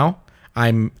right now,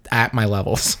 I'm at my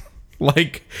levels.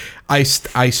 Like I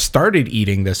started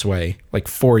eating this way like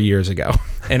 4 years ago,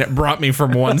 and it brought me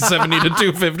from 170 to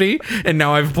 250, and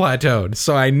now I've plateaued.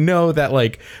 So I know that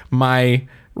like my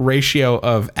ratio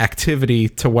of activity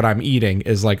to what I'm eating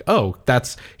is like, oh,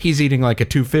 he's eating like a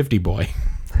 250 boy.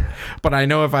 But I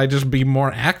know if I just be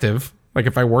more active, like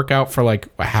if I work out for like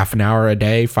a half an hour a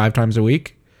day, 5 times a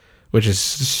week, which is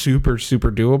super,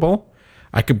 super doable,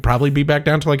 I could probably be back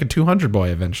down to like a 200 boy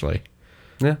eventually.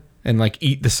 Yeah. And like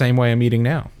eat the same way I'm eating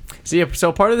now. See,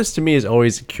 so part of this to me is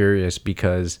always curious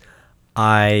because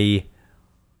I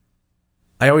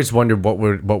always wondered what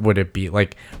would it be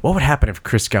like. What would happen if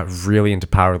Chris got really into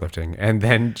powerlifting and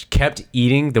then kept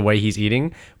eating the way he's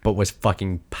eating, but was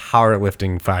fucking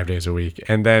powerlifting 5 days a week,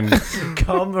 and then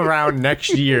come around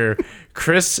next year,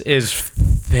 Chris is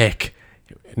thick,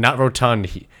 not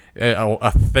rotund.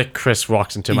 a thick Chris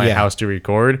walks into my house to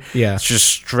record. Yeah. It's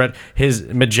just his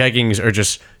majeggings are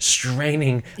just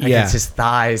straining against his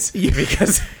thighs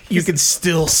because you can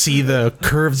still see the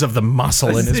curves of the muscle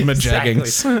in his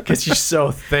majeggings. Because he's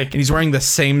so thick. And he's wearing the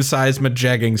same size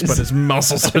majeggings, but his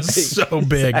muscles are so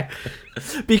big.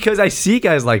 Because I see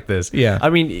guys like this. Yeah. I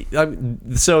mean,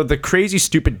 so the crazy,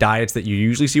 stupid diets that you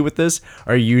usually see with this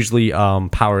are usually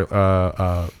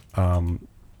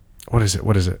what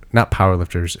is it? Not power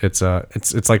lifters. It's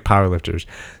like power lifters.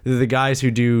 They're the guys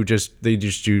who they're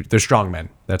strongmen.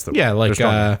 That's the like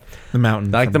the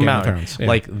mountain. Like the mountain. Yeah.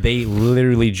 Like they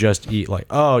literally just eat like,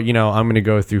 I'm gonna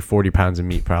go through 40 pounds of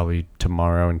meat probably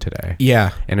tomorrow and today.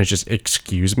 Yeah. And it's just,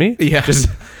 excuse me? Yeah. Just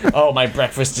my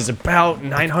breakfast is about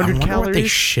 900 calories. What they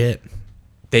shit.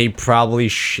 They probably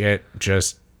shit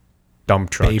just dump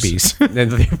trucks. Babies.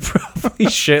 And they probably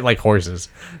shit like horses.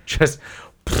 Just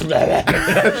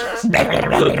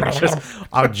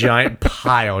a giant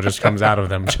pile just comes out of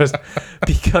them just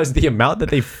because the amount that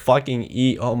they fucking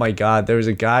eat. Oh my god, there was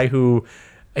a guy who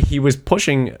he was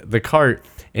pushing the cart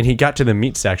and he got to the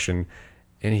meat section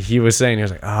and he was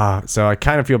like, so I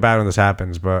kind of feel bad when this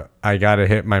happens, but I gotta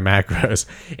hit my macros.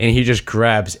 And he just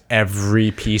grabs every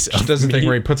piece of does the meat. thing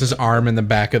where he puts his arm in the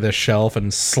back of the shelf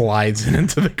and slides it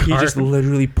into the cart. He just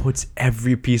literally puts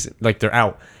every piece, like they're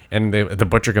out. And the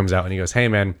butcher comes out and he goes, "Hey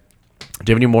man, do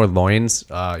you have any more loins?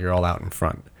 You're all out in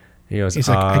front." He's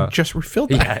like, "I just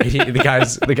refilled that." Yeah,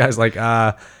 the guy's like,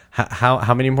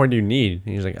 how many more do you need?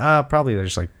 And he's like, probably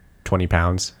there's like 20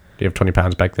 pounds. Do you have 20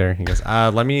 pounds back there? He goes,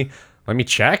 let me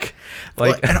check.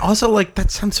 Like, and also like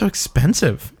that sounds so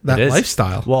expensive. That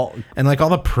lifestyle. Well, and like all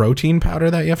the protein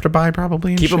powder that you have to buy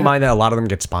probably. Keep in mind that a lot of them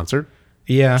get sponsored.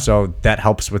 Yeah. So that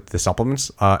helps with the supplements.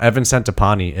 Evan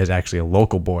Santapani is actually a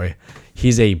local boy.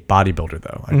 He's a bodybuilder,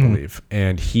 though, I believe.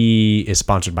 And he is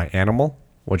sponsored by Animal,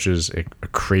 which is a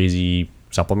crazy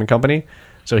supplement company.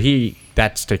 So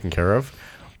that's taken care of.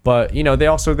 But,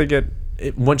 they get,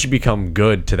 once you become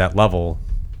good to that level,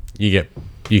 you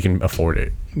can afford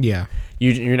it. Yeah.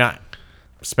 You're not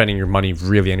spending your money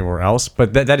really anywhere else.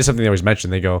 But that is something they always mention.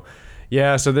 They go,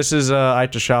 yeah, so this is, I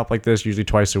have to shop like this usually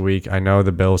twice a week. I know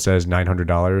the bill says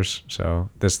 $900. So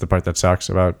this is the part that sucks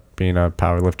about being a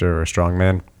power lifter or a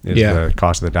strongman is the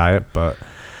cost of the diet. But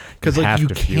because you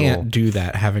can't do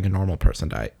that having a normal person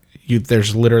diet.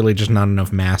 There's literally just not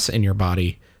enough mass in your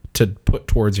body to put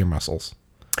towards your muscles.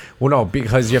 Well, no,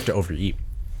 because you have to overeat.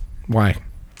 Why?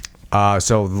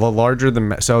 So the larger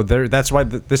that's why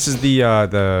this is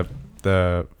the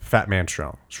fat man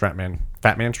strength.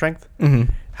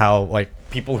 Mm-hmm. How like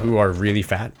people who are really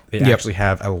fat, they actually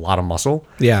have a lot of muscle.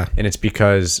 Yeah. And it's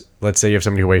because, let's say you have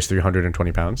somebody who weighs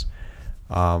 320 pounds.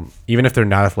 Even if they're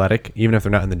not athletic, even if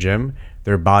they're not in the gym,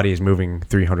 their body is moving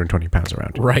 320 pounds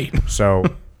around. Right. So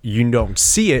you don't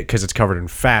see it because it's covered in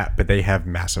fat, but they have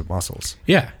massive muscles.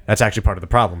 Yeah. That's actually part of the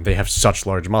problem. They have such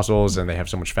large muscles and they have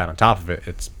so much fat on top of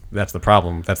it. That's the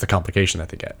problem. That's the complication that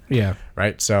they get. Yeah.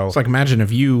 Right. So it's like, imagine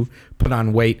if you put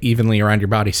on weight evenly around your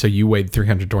body so you weighed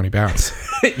 320 pounds.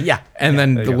 Yeah. And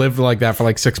then lived like that for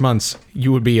like 6 months,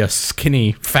 you would be a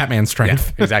skinny fat man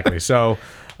strength. Yeah, exactly. So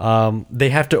they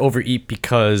have to overeat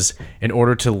because in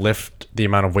order to lift the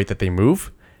amount of weight that they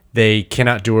move, they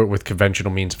cannot do it with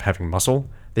conventional means of having muscle.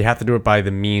 They have to do it by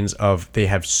the means of they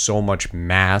have so much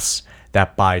mass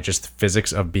that by just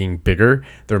physics of being bigger,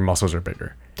 their muscles are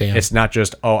bigger. Damn. It's not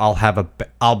just,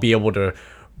 I'll be able to,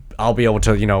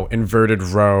 inverted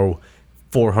row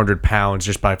 400 pounds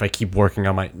just by if I keep working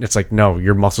on it's like, no,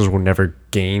 your muscles will never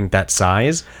gain that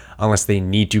size unless they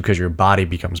need to because your body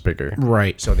becomes bigger.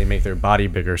 Right. So they make their body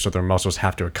bigger so their muscles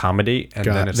have to accommodate. And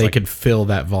then they could fill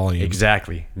that volume.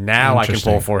 Exactly. Now I can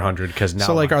pull 400 because now.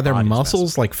 So like, are their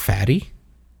muscles like fatty?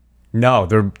 No,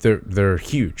 they're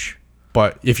huge.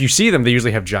 But if you see them, they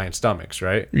usually have giant stomachs,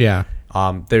 right? Yeah.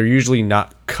 They're usually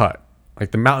not cut.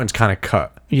 Like the mountain's kind of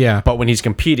cut. Yeah. But when he's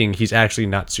competing, he's actually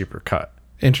not super cut.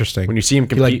 Interesting. When you see him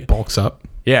compete, he like bulks up.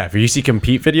 Yeah. If you see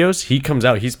compete videos, he comes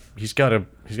out. He's got a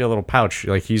little pouch.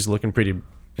 Like he's looking pretty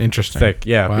interesting, thick.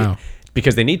 Yeah. Wow.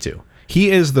 Because they need to.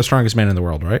 He is the strongest man in the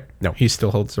world, right? No. He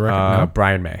still holds the record. No?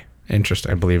 Brian May.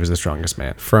 Interesting. I believe is the strongest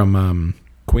man from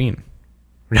Queen.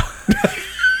 No.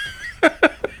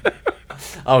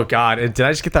 Oh God! Did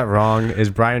I just get that wrong?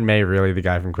 Is Brian May really the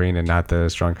guy from Queen and not the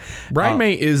strong? Brian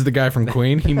May is the guy from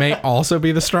Queen. He may also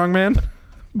be the strong man,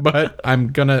 but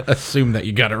I'm gonna assume that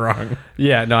you got it wrong.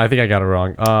 Yeah, no, I think I got it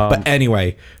wrong. But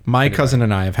anyway, my cousin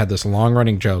and I have had this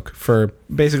long-running joke for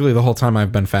basically the whole time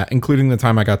I've been fat, including the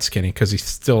time I got skinny, because he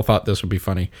still thought this would be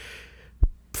funny.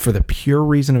 For the pure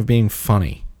reason of being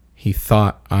funny, he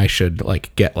thought I should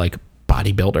like get like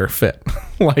bodybuilder fit.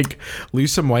 Like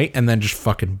lose some weight and then just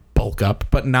fucking bulk up,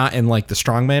 but not in like the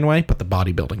strongman way, but the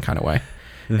bodybuilding kind of way.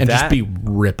 And just be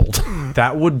rippled.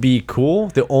 That would be cool.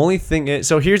 The only thing is,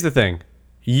 so here's the thing.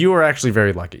 You are actually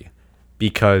very lucky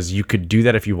because you could do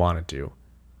that if you wanted to.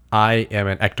 I am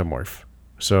an ectomorph,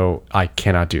 so I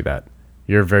cannot do that.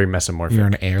 You're very mesomorphic. You're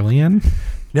an alien?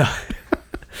 No.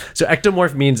 So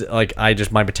ectomorph means like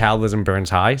my metabolism burns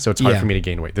high, so it's hard for me to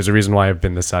gain weight. There's a reason why I've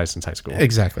been this size since high school.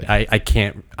 Exactly. I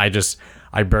can't.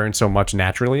 I burn so much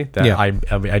naturally that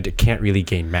I can't really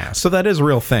gain mass. So that is a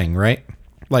real thing, right?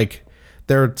 Like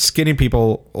there are skinny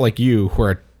people like you who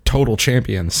are total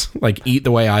champions, like eat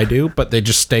the way I do, but they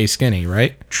just stay skinny,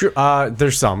 right? True.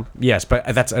 There's some, yes, but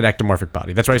that's an ectomorphic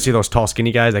body. That's why you see those tall,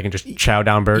 skinny guys that can just chow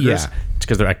down burgers. Yeah. It's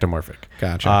because they're ectomorphic.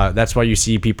 Gotcha. That's why you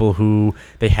see people who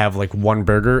they have like one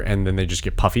burger and then they just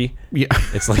get puffy. Yeah.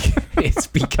 It's like it's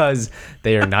because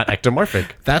they are not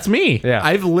ectomorphic. That's me. Yeah.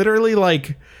 I've literally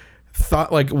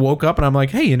woke up and I'm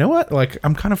like, hey, you know what? Like,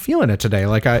 I'm kind of feeling it today.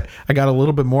 Like, I got a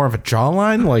little bit more of a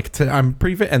jawline. Like, I'm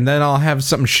pretty fit. And then I'll have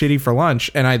something shitty for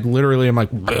lunch. And I literally am like,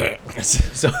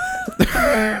 so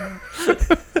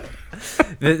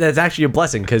that's actually a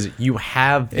blessing because you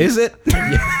have. Is it?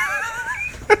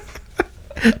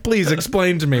 Please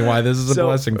explain to me why this is a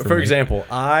blessing for me. For example,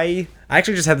 I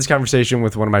actually just had this conversation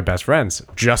with one of my best friends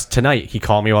just tonight. He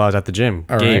called me while I was at the gym,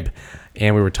 Gabe,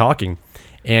 and we were talking.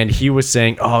 And he was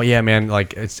saying, "Oh yeah, man,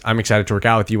 like I'm excited to work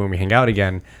out with you when we hang out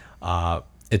again. I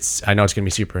know it's gonna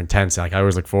be super intense. Like I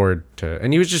always look forward to."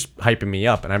 And he was just hyping me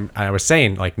up, and I was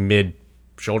saying like mid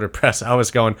shoulder press, I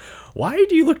was going, "Why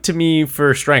do you look to me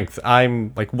for strength?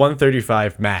 I'm like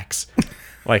 135 max.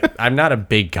 Like I'm not a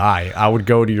big guy. I would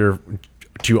go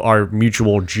to our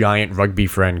mutual giant rugby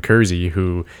friend Kersey,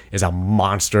 who is a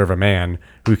monster of a man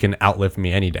who can outlift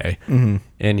me any day." Mm-hmm.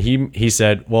 And he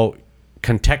said, "Well,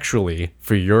 contextually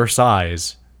for your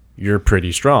size, you're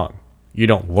pretty strong. You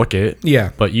don't look it,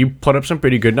 but you put up some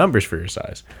pretty good numbers for your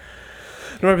size."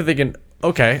 I remember thinking,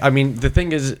 okay, I mean, the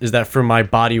thing is that for my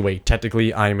body weight,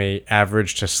 technically I'm a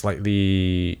average to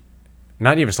slightly,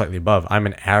 not even slightly above. I'm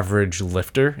an average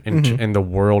lifter in the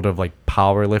world of like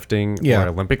powerlifting or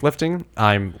Olympic lifting.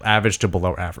 I'm average to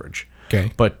below average.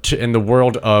 Okay, but in the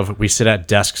world of we sit at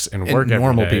desks and work every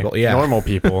day, normal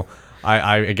people.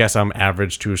 I guess I'm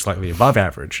average to slightly above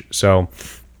average. So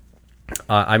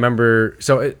I remember.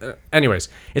 So anyways,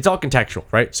 it's all contextual,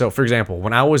 right? So for example,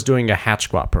 when I was doing a hatch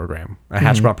squat program,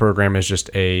 hatch squat program is just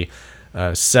a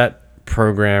set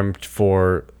program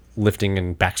for lifting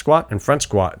in back squat and front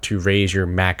squat to raise your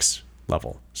max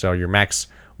level. So your max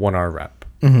 1 R rep,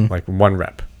 like 1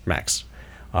 rep max.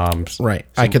 Right.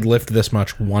 So I could lift this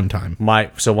much one time.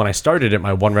 So when I started it,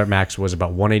 my 1 rep max was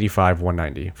about 185,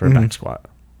 190 for a back squat,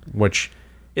 which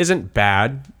isn't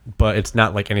bad, but it's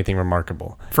not like anything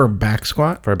remarkable. For a back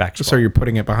squat? For a back squat. So you're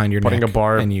putting it behind your neck. Putting a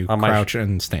bar and you crouch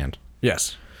and stand.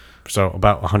 Yes. So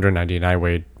about 190 and I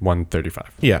weighed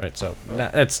 135. Yeah. Right. So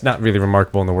it's not really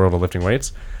remarkable in the world of lifting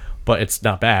weights, but it's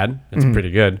not bad. It's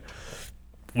pretty good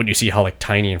when you see how like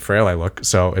tiny and frail I look.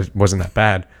 So it wasn't that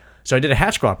bad. So I did a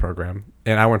hatch squat program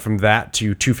and I went from that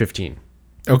to 215.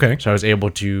 Okay. So I was able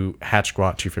to hatch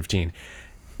squat 215.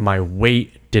 My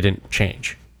weight didn't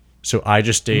change. So I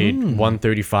just stayed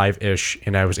 135-ish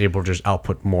and I was able to just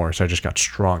output more. So I just got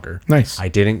stronger. Nice. I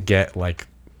didn't get like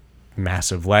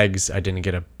massive legs. I didn't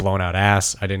get a blown out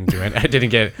ass. I didn't do it. I didn't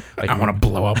get like I want to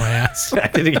blow out my ass. I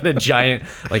didn't get a giant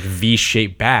like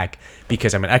V-shaped back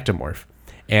because I'm an ectomorph.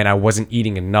 And I wasn't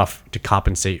eating enough to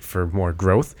compensate for more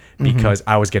growth because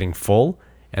I was getting full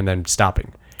and then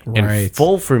stopping. Right. And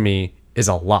full for me is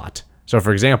a lot. So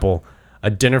for example, a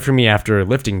dinner for me after a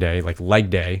lifting day, like leg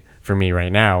day for me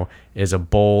right now, is a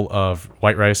bowl of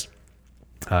white rice,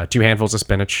 2 handfuls of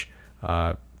spinach,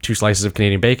 2 slices of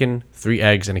Canadian bacon, 3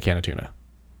 eggs, and a can of tuna.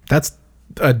 That's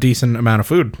a decent amount of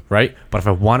food. Right? But if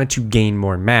I wanted to gain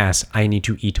more mass, I need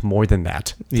to eat more than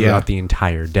that throughout the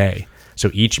entire day. So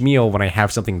each meal, when I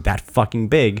have something that fucking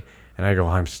big, and I go,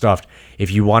 I'm stuffed. If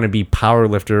you want to be power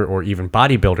lifter or even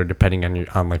bodybuilder, depending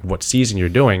on like what season you're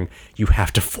doing, you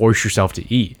have to force yourself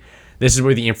to eat. This is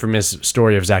where the infamous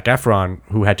story of Zac Efron,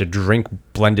 who had to drink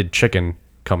blended chicken,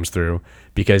 comes through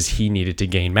because he needed to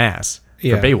gain mass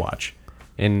for Baywatch.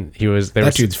 And he was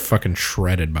that dude's fucking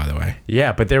shredded, by the way.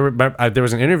 Yeah, but there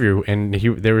was an interview, and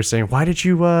they were saying, "Why did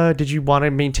you want to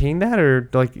maintain that, or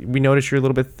like we noticed you're a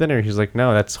little bit thinner?" He's like,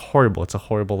 "No, that's horrible. It's a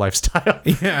horrible lifestyle."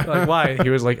 Yeah, like why? He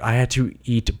was like, "I had to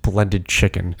eat blended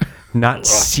chicken, not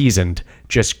seasoned,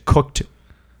 just cooked."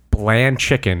 Bland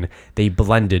chicken they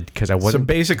blended because I wasn't. So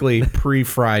basically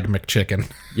pre-fried McChicken.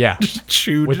 Yeah. Just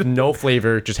chewed with no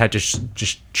flavor, just had to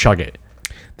just chug it.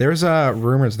 There's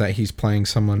rumors that he's playing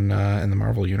someone in the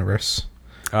Marvel universe.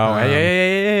 Oh,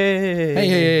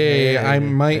 Hey, I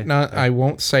might not. I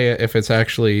won't say it if it's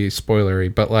actually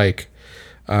spoilery, but like,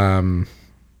 fuck,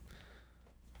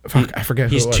 I forget.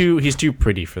 He's too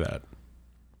pretty for that.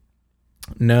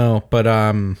 No, but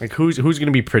like who's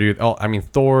gonna be pretty? Oh, I mean,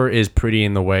 Thor is pretty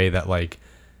in the way that like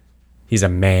he's a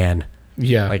man.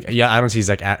 Yeah, like I don't see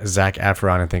Zac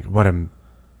Efron and think what a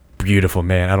beautiful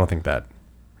man. I don't think that.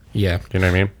 Yeah, you know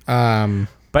what I mean.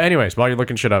 But anyways, while you're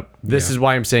looking shit up, this is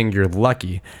why I'm saying you're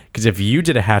lucky. Because if you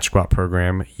did a hatch squat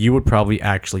program, you would probably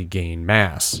actually gain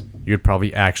mass. You'd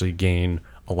probably actually gain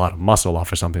a lot of muscle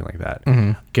off of something like that.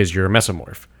 Because you're a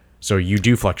mesomorph. So you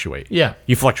do fluctuate. Yeah.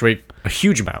 You fluctuate a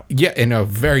huge amount. Yeah, in a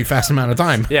very fast amount of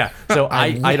time. Yeah. So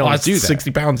I don't do that.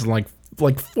 60 pounds in like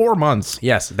 4 months.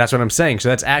 Yes, that's what I'm saying. So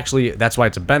that's why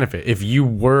it's a benefit. If you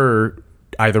were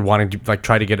either wanting to like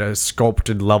try to get a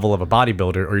sculpted level of a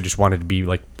bodybuilder, or you just wanted to be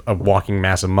like a walking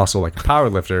mass of muscle like a power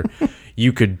lifter,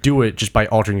 you could do it just by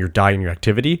altering your diet and your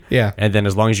activity. Yeah. And then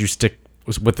as long as you stick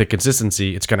with the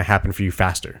consistency, it's going to happen for you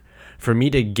faster. For me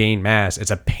to gain mass,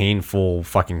 it's a painful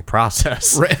fucking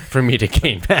process for me to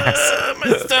gain mass.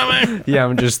 My stomach. Yeah,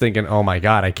 I'm just thinking, oh my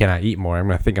God, I cannot eat more. I'm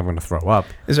going to throw up.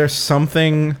 Is there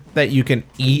something that you can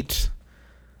eat?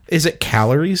 Is it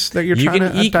calories that you're trying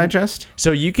to digest?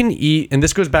 So you can eat, and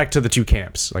this goes back to the two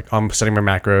camps. Like I'm setting my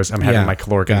macros, I'm having my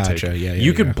caloric intake.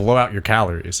 You could blow out your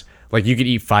calories. Like you could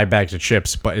eat 5 bags of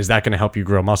chips, but is that going to help you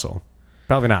grow muscle?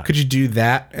 Probably not. Could you do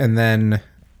that and then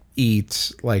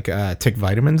eat like take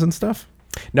vitamins and stuff?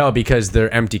 No, because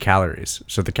they're empty calories.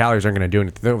 So the calories aren't going to do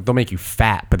anything. They'll make you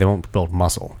fat, but they won't build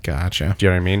muscle. Gotcha. Do you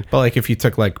know what I mean? But like if you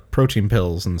took like protein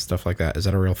pills and stuff like that, is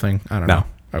that a real thing? I don't know.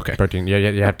 Okay. Protein. Yeah,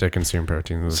 you have to consume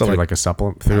protein so through like a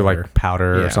supplement, through like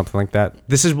powder or something like that.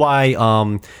 This is why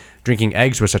drinking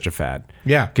eggs was such a fad.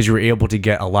 Yeah. Because you were able to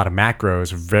get a lot of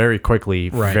macros very quickly,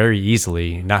 very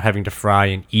easily, not having to fry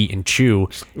and eat and chew.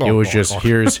 It was just,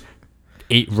 here's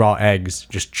 8 raw eggs,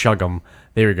 just chug them.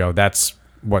 There we go. That's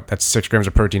 6 grams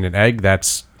of protein an egg.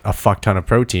 That's a fuck ton of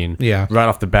protein. Yeah. Right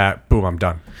off the bat, boom, I'm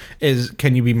done.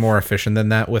 Can you be more efficient than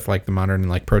that with like the modern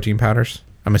like protein powders?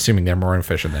 I'm assuming they're more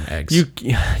efficient than eggs.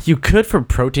 You could for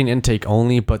protein intake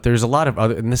only, but there's a lot of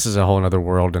other, and this is a whole other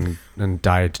world in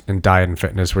diet and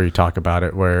fitness where you talk about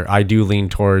it, where I do lean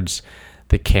towards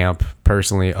the camp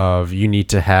personally of you need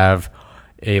to have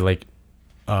a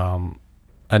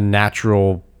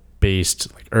natural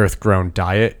based like earth grown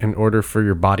diet in order for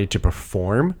your body to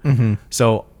perform.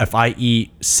 So if I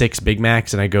eat 6 Big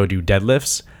Macs and I go do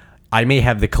deadlifts, I may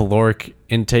have the caloric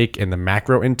intake and the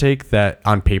macro intake that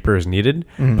on paper is needed,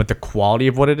 but the quality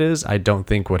of what it is, I don't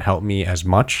think would help me as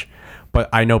much. But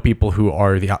I know people who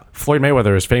are Floyd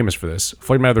Mayweather is famous for this.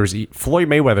 Floyd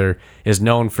Mayweather is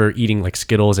known for eating like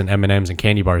Skittles and M&Ms and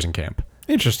candy bars in camp.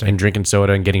 Interesting. And drinking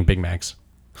soda and getting Big Macs.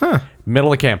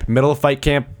 Middle of fight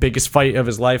camp, biggest fight of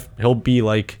his life. He'll be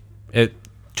like at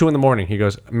 2 a.m. He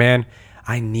goes, man,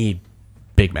 I need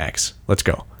Big Macs. Let's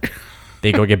go.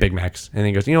 They go get Big Macs. And then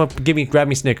he goes, you know what? Grab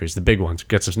me Snickers, the big ones.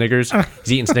 Get some Snickers.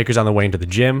 He's eating Snickers on the way into the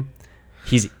gym.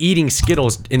 He's eating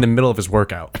Skittles in the middle of his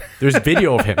workout. There's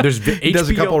video of him. He does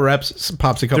a couple reps,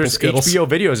 pops a couple Skittles. There's HBO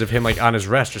videos of him like on his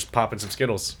rest, just popping some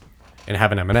Skittles and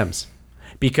having M&Ms.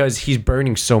 Because he's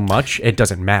burning so much, it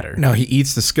doesn't matter. No, he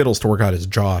eats the Skittles to work out his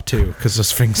jaw too, because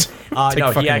those things take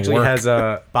he actually work. has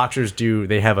boxers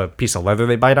they have a piece of leather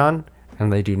they bite on,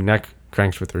 and they do neck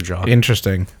cranks with their jaw.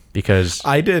 Interesting. Because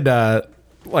I did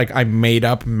I made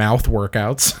up mouth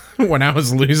workouts when I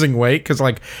was losing weight, because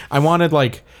like I wanted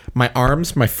like my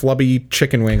arms, my flubby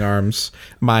chicken wing arms,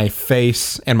 my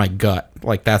face, and my gut.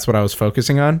 Like that's what I was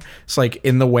focusing on. It's like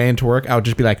in the way into work, I would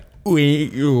just be like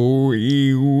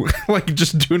like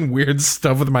just doing weird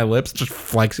stuff with my lips, just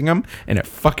flexing them, and it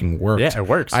fucking worked. Yeah, it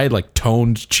works. I had like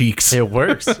toned cheeks. It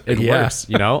works. It works.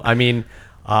 You know, I mean,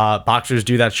 boxers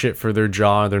do that shit for their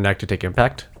jaw and their neck to take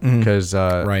impact, because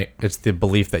it's the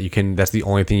belief that that's the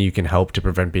only thing you can help to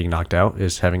prevent being knocked out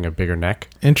is having a bigger neck.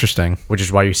 Interesting. Which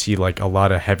is why you see like a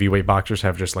lot of heavyweight boxers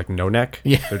have just like no neck.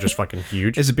 Yeah, they're just fucking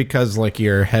huge. Is it because like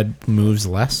your head moves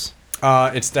less?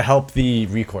 It's to help the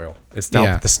recoil. It's to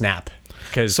help the snap.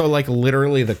 So like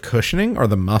literally the cushioning or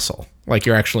the muscle? Like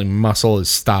your actually muscle is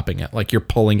stopping it. Like you're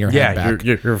pulling your head back.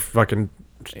 You're fucking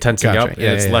tensing up. And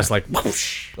it's less like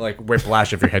whoosh, like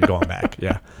whiplash of your head going back.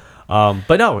 Yeah.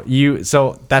 But no,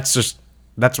 so that's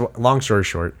long story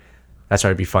short. That's why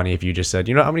it'd be funny if you just said,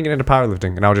 I'm going to get into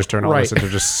powerlifting, and I'll just turn all this into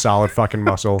just solid fucking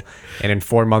muscle. And in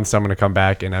 4 months, I'm going to come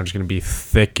back, and I'm just going to be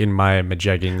thick in my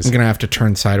jeggings. I'm going to have to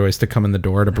turn sideways to come in the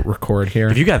door to record here.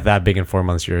 If you got that big in 4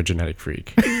 months, you're a genetic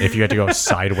freak. If you had to go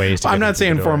sideways to I'm not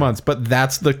saying 4 months, but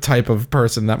that's the type of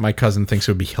person that my cousin thinks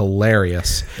would be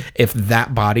hilarious if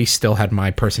that body still had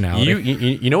my personality.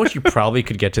 You know what you probably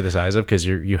could get to the size of, because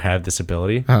you have this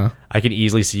ability? I could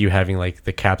easily see you having like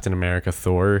the Captain America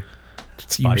Thor.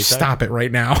 You stop it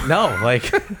right now. No,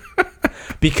 like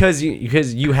because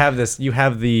you have this, you don't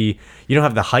have the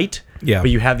height,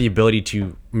 but you have the ability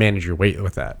to manage your weight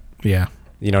with that. Yeah,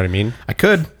 you know what I mean. I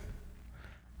could,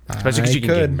 especially because you can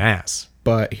gain mass.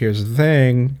 But here's the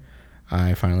thing: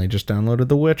 I finally just downloaded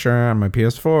The Witcher on my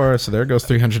PS4, so there goes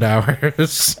 300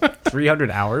 hours.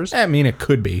 300 hours? I mean, it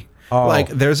could be. Oh. Like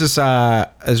there's this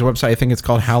website. I think it's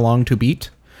called How Long to Beat.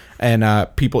 And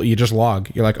people, you just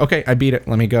log. You're like, okay, I beat it.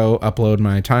 Let me go upload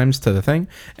my times to the thing.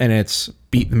 And it's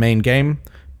beat the main game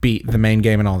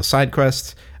and all the side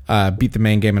quests, beat the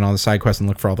main game and all the side quests and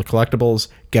look for all the collectibles,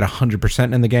 get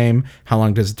 100% in the game. How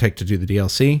long does it take to do the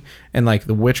DLC? And like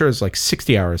The Witcher is like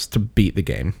 60 hours to beat the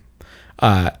game.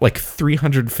 Like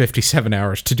 357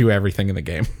 hours to do everything in the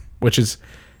game, which is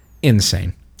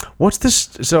insane. What's this?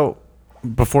 So...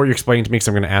 Before you explain to me, because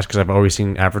I'm going to ask, because I've always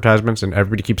seen advertisements, and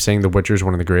everybody keeps saying The Witcher is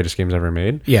one of the greatest games ever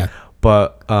made. Yeah.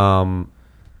 But, what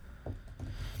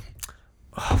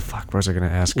was I going to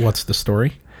ask? What's the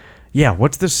story? Yeah,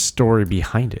 what's the story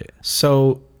behind it?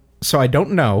 So I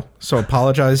don't know. So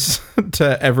apologize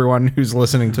to everyone who's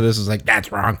listening to this is like,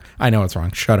 that's wrong. I know it's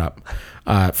wrong. Shut up.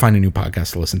 Find a new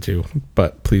podcast to listen to,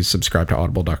 but please subscribe to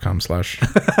audible.com/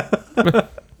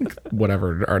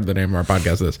 whatever the name of our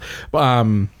podcast is.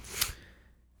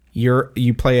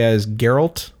 You play as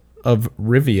Geralt of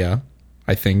Rivia,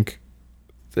 I think,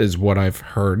 is what I've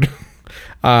heard,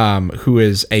 who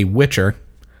is a witcher,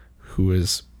 who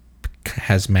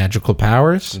has magical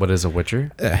powers. What is a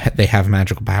witcher? They have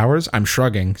magical powers. I'm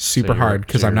shrugging super hard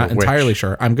because I'm not entirely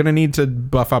sure. I'm going to need to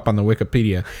buff up on the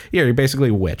Wikipedia. Yeah, you're basically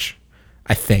a witch,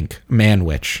 I think. Man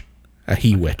witch. A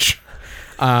he witch.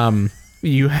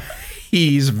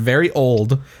 He's very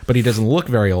old, but he doesn't look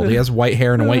very old. He has white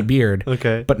hair and a white beard.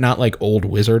 Okay. But not like old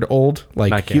wizard old.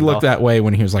 Like he looked that way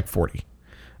when he was like 40.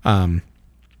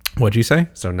 What'd you say?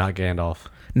 So not Gandalf.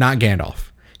 Not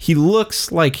Gandalf. He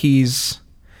looks like he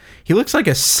looks like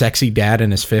a sexy dad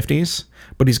in his 50s,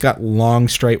 but he's got long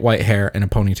straight white hair and a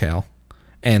ponytail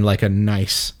and like a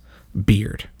nice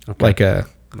beard. Okay.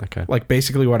 Like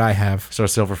basically what I have. So a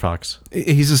silver fox.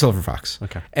 He's a silver fox.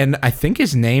 Okay. And I think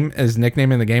his nickname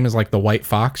in the game is like the White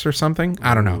Fox or something.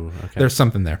 I don't know. Okay. There's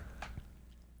something there.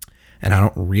 And I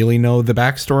don't really know the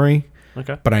backstory.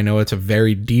 Okay. But I know it's a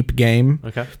very deep game.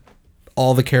 Okay.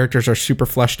 All the characters are super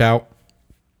fleshed out.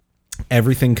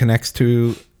 Everything connects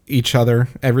to each other.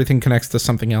 Everything connects to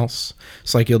something else.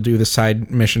 It's like you'll do the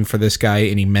side mission for this guy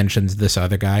and he mentions this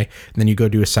other guy, and then you go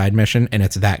do a side mission and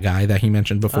it's that guy that he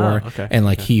mentioned before. And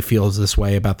like he feels this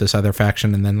way about this other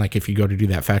faction, and then like if you go to do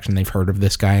that faction, they've heard of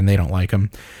this guy and they don't like him.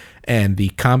 And the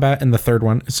combat in the third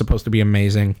one is supposed to be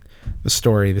amazing. The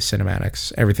story, the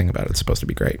cinematics, everything about it's supposed to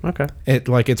be great. Okay.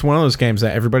 It's one of those games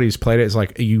that everybody who's played it is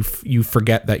like you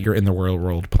forget that you're in the real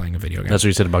world playing a video game. That's what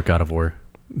you said about God of War.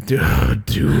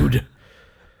 Dude.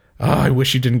 Oh, I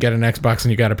wish you didn't get an Xbox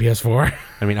and you got a PS4.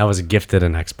 I mean, I was gifted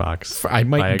an Xbox. I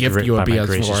might gift you a PS4. My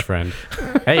gracious friend.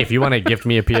 Hey, if you want to gift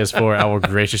me a PS4, I will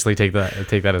graciously take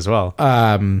that as well.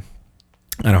 I don't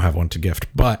have one to gift,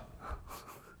 but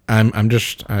I'm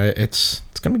just it's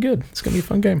gonna be good. It's gonna be a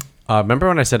fun game. Remember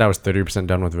when I said I was 30%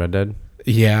 done with Red Dead?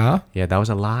 Yeah. Yeah, that was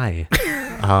a lie.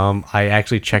 I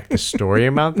actually checked the story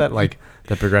amount, that like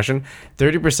the progression.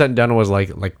 30% done was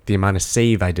like the amount of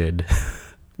save I did.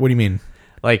 What do you mean?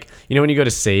 Like, you know when you go to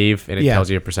save and it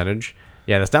tells you a percentage?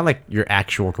 Yeah, that's not like your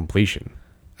actual completion.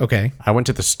 Okay. I went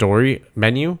to the story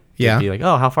menu. Yeah. Be like,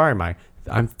 oh, how far am I?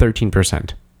 I'm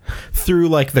 13%. Through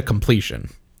like the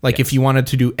completion. Like if you wanted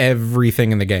to do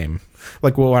everything in the game.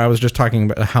 Like what I was just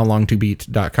talking about,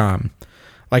 howlongtobeat.com.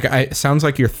 Like it sounds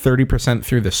like you're 30%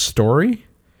 through the story.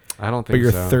 I don't think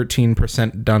so. But you're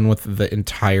 13% done with the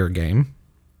entire game.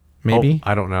 Maybe?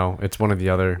 I don't know. It's one or the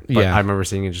other. But I remember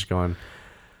seeing it just going...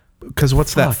 Because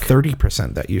what's that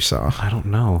 30% that you saw? I don't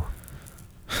know.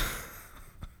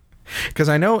 Because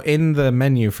I know in the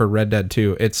menu for Red Dead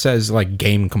 2, it says like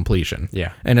game completion.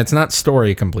 Yeah. And it's not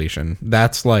story completion.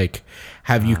 That's like,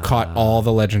 have you caught all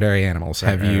the legendary animals?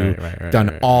 Have you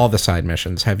done all the side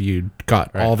missions? Have you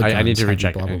got all the guns? I need to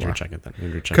recheck it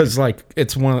then. Because like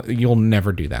it's you'll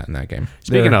never do that in that game.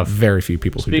 Speaking of, very few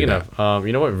people who do that. Speaking of,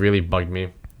 you know what really bugged me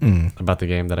about the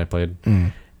game that I played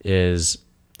is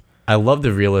I love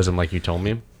the realism, like you told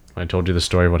me. I told you the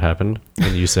story of what happened,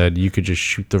 and you said you could just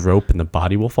shoot the rope and the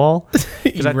body will fall.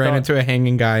 You ran into a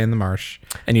hanging guy in the marsh,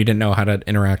 and you didn't know how to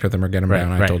interact with him or get him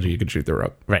down. I told you could shoot the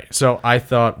rope. Right. So I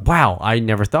thought, wow, I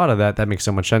never thought of that. That makes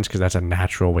so much sense because that's a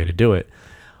natural way to do it.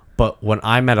 But when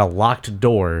I'm at a locked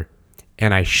door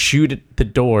and I shoot at the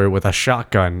door with a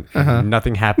shotgun, and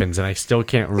nothing happens, and I still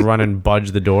can't run and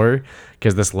budge the door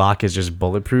because this lock is just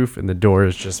bulletproof and the door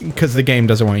is just... Because the game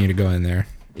doesn't want you to go in there.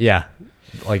 Yeah.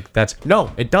 Like that's no,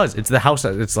 it does. It's the house.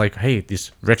 It's like, hey,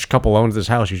 this rich couple owns this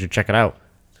house. You should check it out.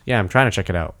 Yeah, I'm trying to check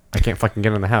it out. I can't fucking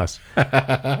get in the house.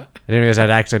 I didn't realize I'd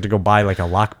actually have to go buy like a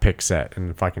lockpick set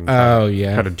and fucking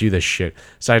try to do this shit.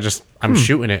 So I'm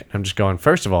shooting it. I'm just going.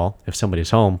 First of all, if somebody's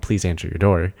home, please answer your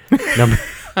door.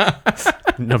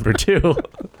 Number two.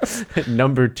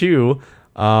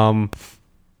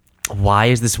 Why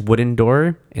is this wooden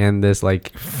door and this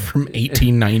like from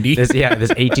 1890? this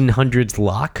 1800s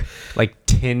lock, like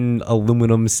tin,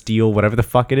 aluminum, steel, whatever the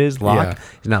fuck it is, lock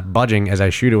is not budging as I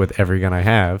shoot it with every gun I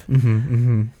have.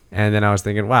 And then I was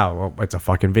thinking, wow, well, it's a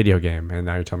fucking video game. And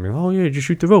now you're telling me, oh yeah, just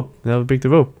shoot the rope. That'll break the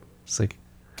rope. It's like,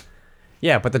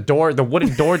 yeah, but the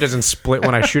wooden door doesn't split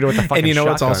when I shoot it with the fucking. And you know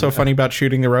shotgun. what's also funny about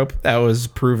shooting the rope? That was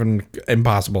proven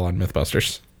impossible on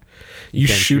Mythbusters. You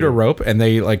shoot a rope and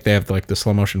they have like the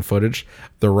slow motion footage.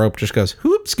 The rope just goes,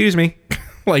 whoop, excuse me.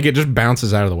 Like it just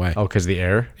bounces out of the way. Oh, because the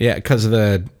air? Yeah, because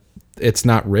it's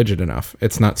not rigid enough.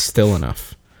 It's not still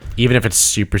enough. Even if it's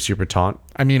super, super taut?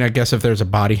 I mean, I guess if there's a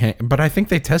body but I think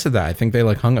they tested that. I think they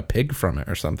like hung a pig from it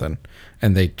or something.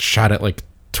 And they shot it like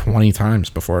 20 times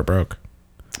before it broke.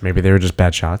 Maybe they were just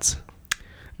bad shots.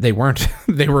 They weren't.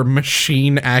 They were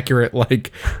machine accurate.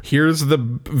 Like, here's the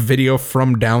video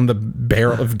from down the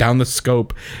barrel, down the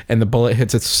scope, and the bullet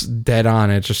hits it's dead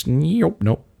on. It's just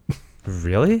nope.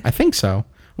 Really? I think so.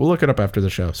 We'll look it up after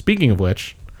the show. Speaking of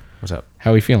which, what's up?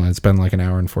 How are you feeling? It's been like an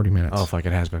hour and 40 minutes. Oh fuck!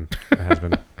 It has been. It has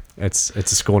been. It's a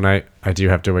school night. I do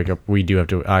have to wake up.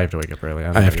 I have to wake up early.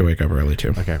 I have to wake up early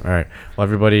too. Okay. All right. Well,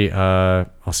 everybody.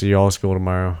 I'll see you all at school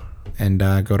tomorrow. And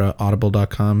go to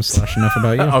audible.com/enough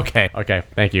about you. Okay.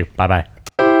 Thank you. Bye-bye.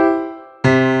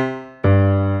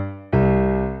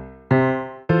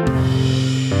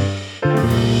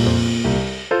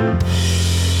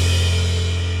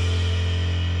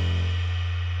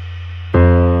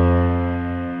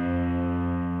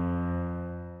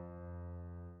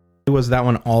 Was that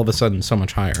one all of a sudden so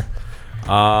much higher?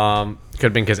 Could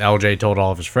have been because LJ told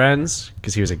all of his friends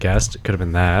because he was a guest. It could have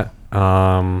been that.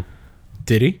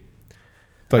 Did he?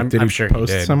 Like, did he sure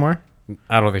post he did. somewhere?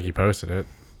 I don't think he posted it.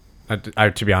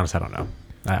 To be honest, I don't know.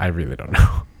 I really don't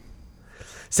know.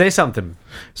 Say something.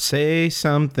 Say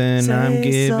something. I'm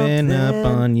giving up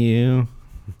on you.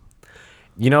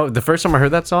 You know, the first time I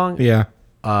heard that song, yeah.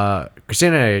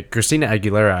 Christina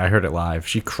Aguilera, I heard it live.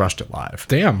 She crushed it live.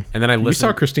 Damn. And then I listened. You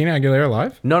saw Christina Aguilera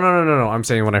live? No. I'm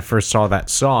saying when I first saw that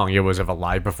song, it was of a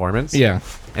live performance. Yeah.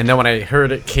 And then when I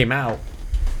heard it came out,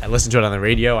 I listened to it on the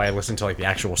radio. I listened to like the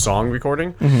actual song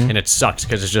recording, and it sucks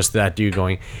because it's just that dude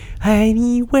going,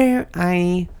 "Anywhere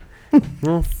I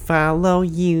will follow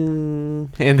you,"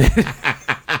 and then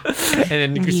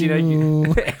Christina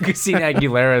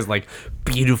Aguilera's like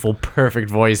beautiful, perfect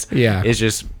voice, is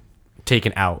just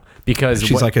taken out because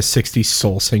she's like a 60s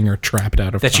soul singer trapped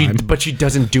out of time. But she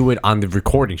doesn't do it on the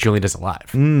recording. She only does it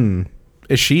live.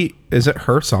 Is it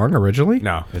her song originally?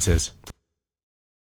 No, it's his.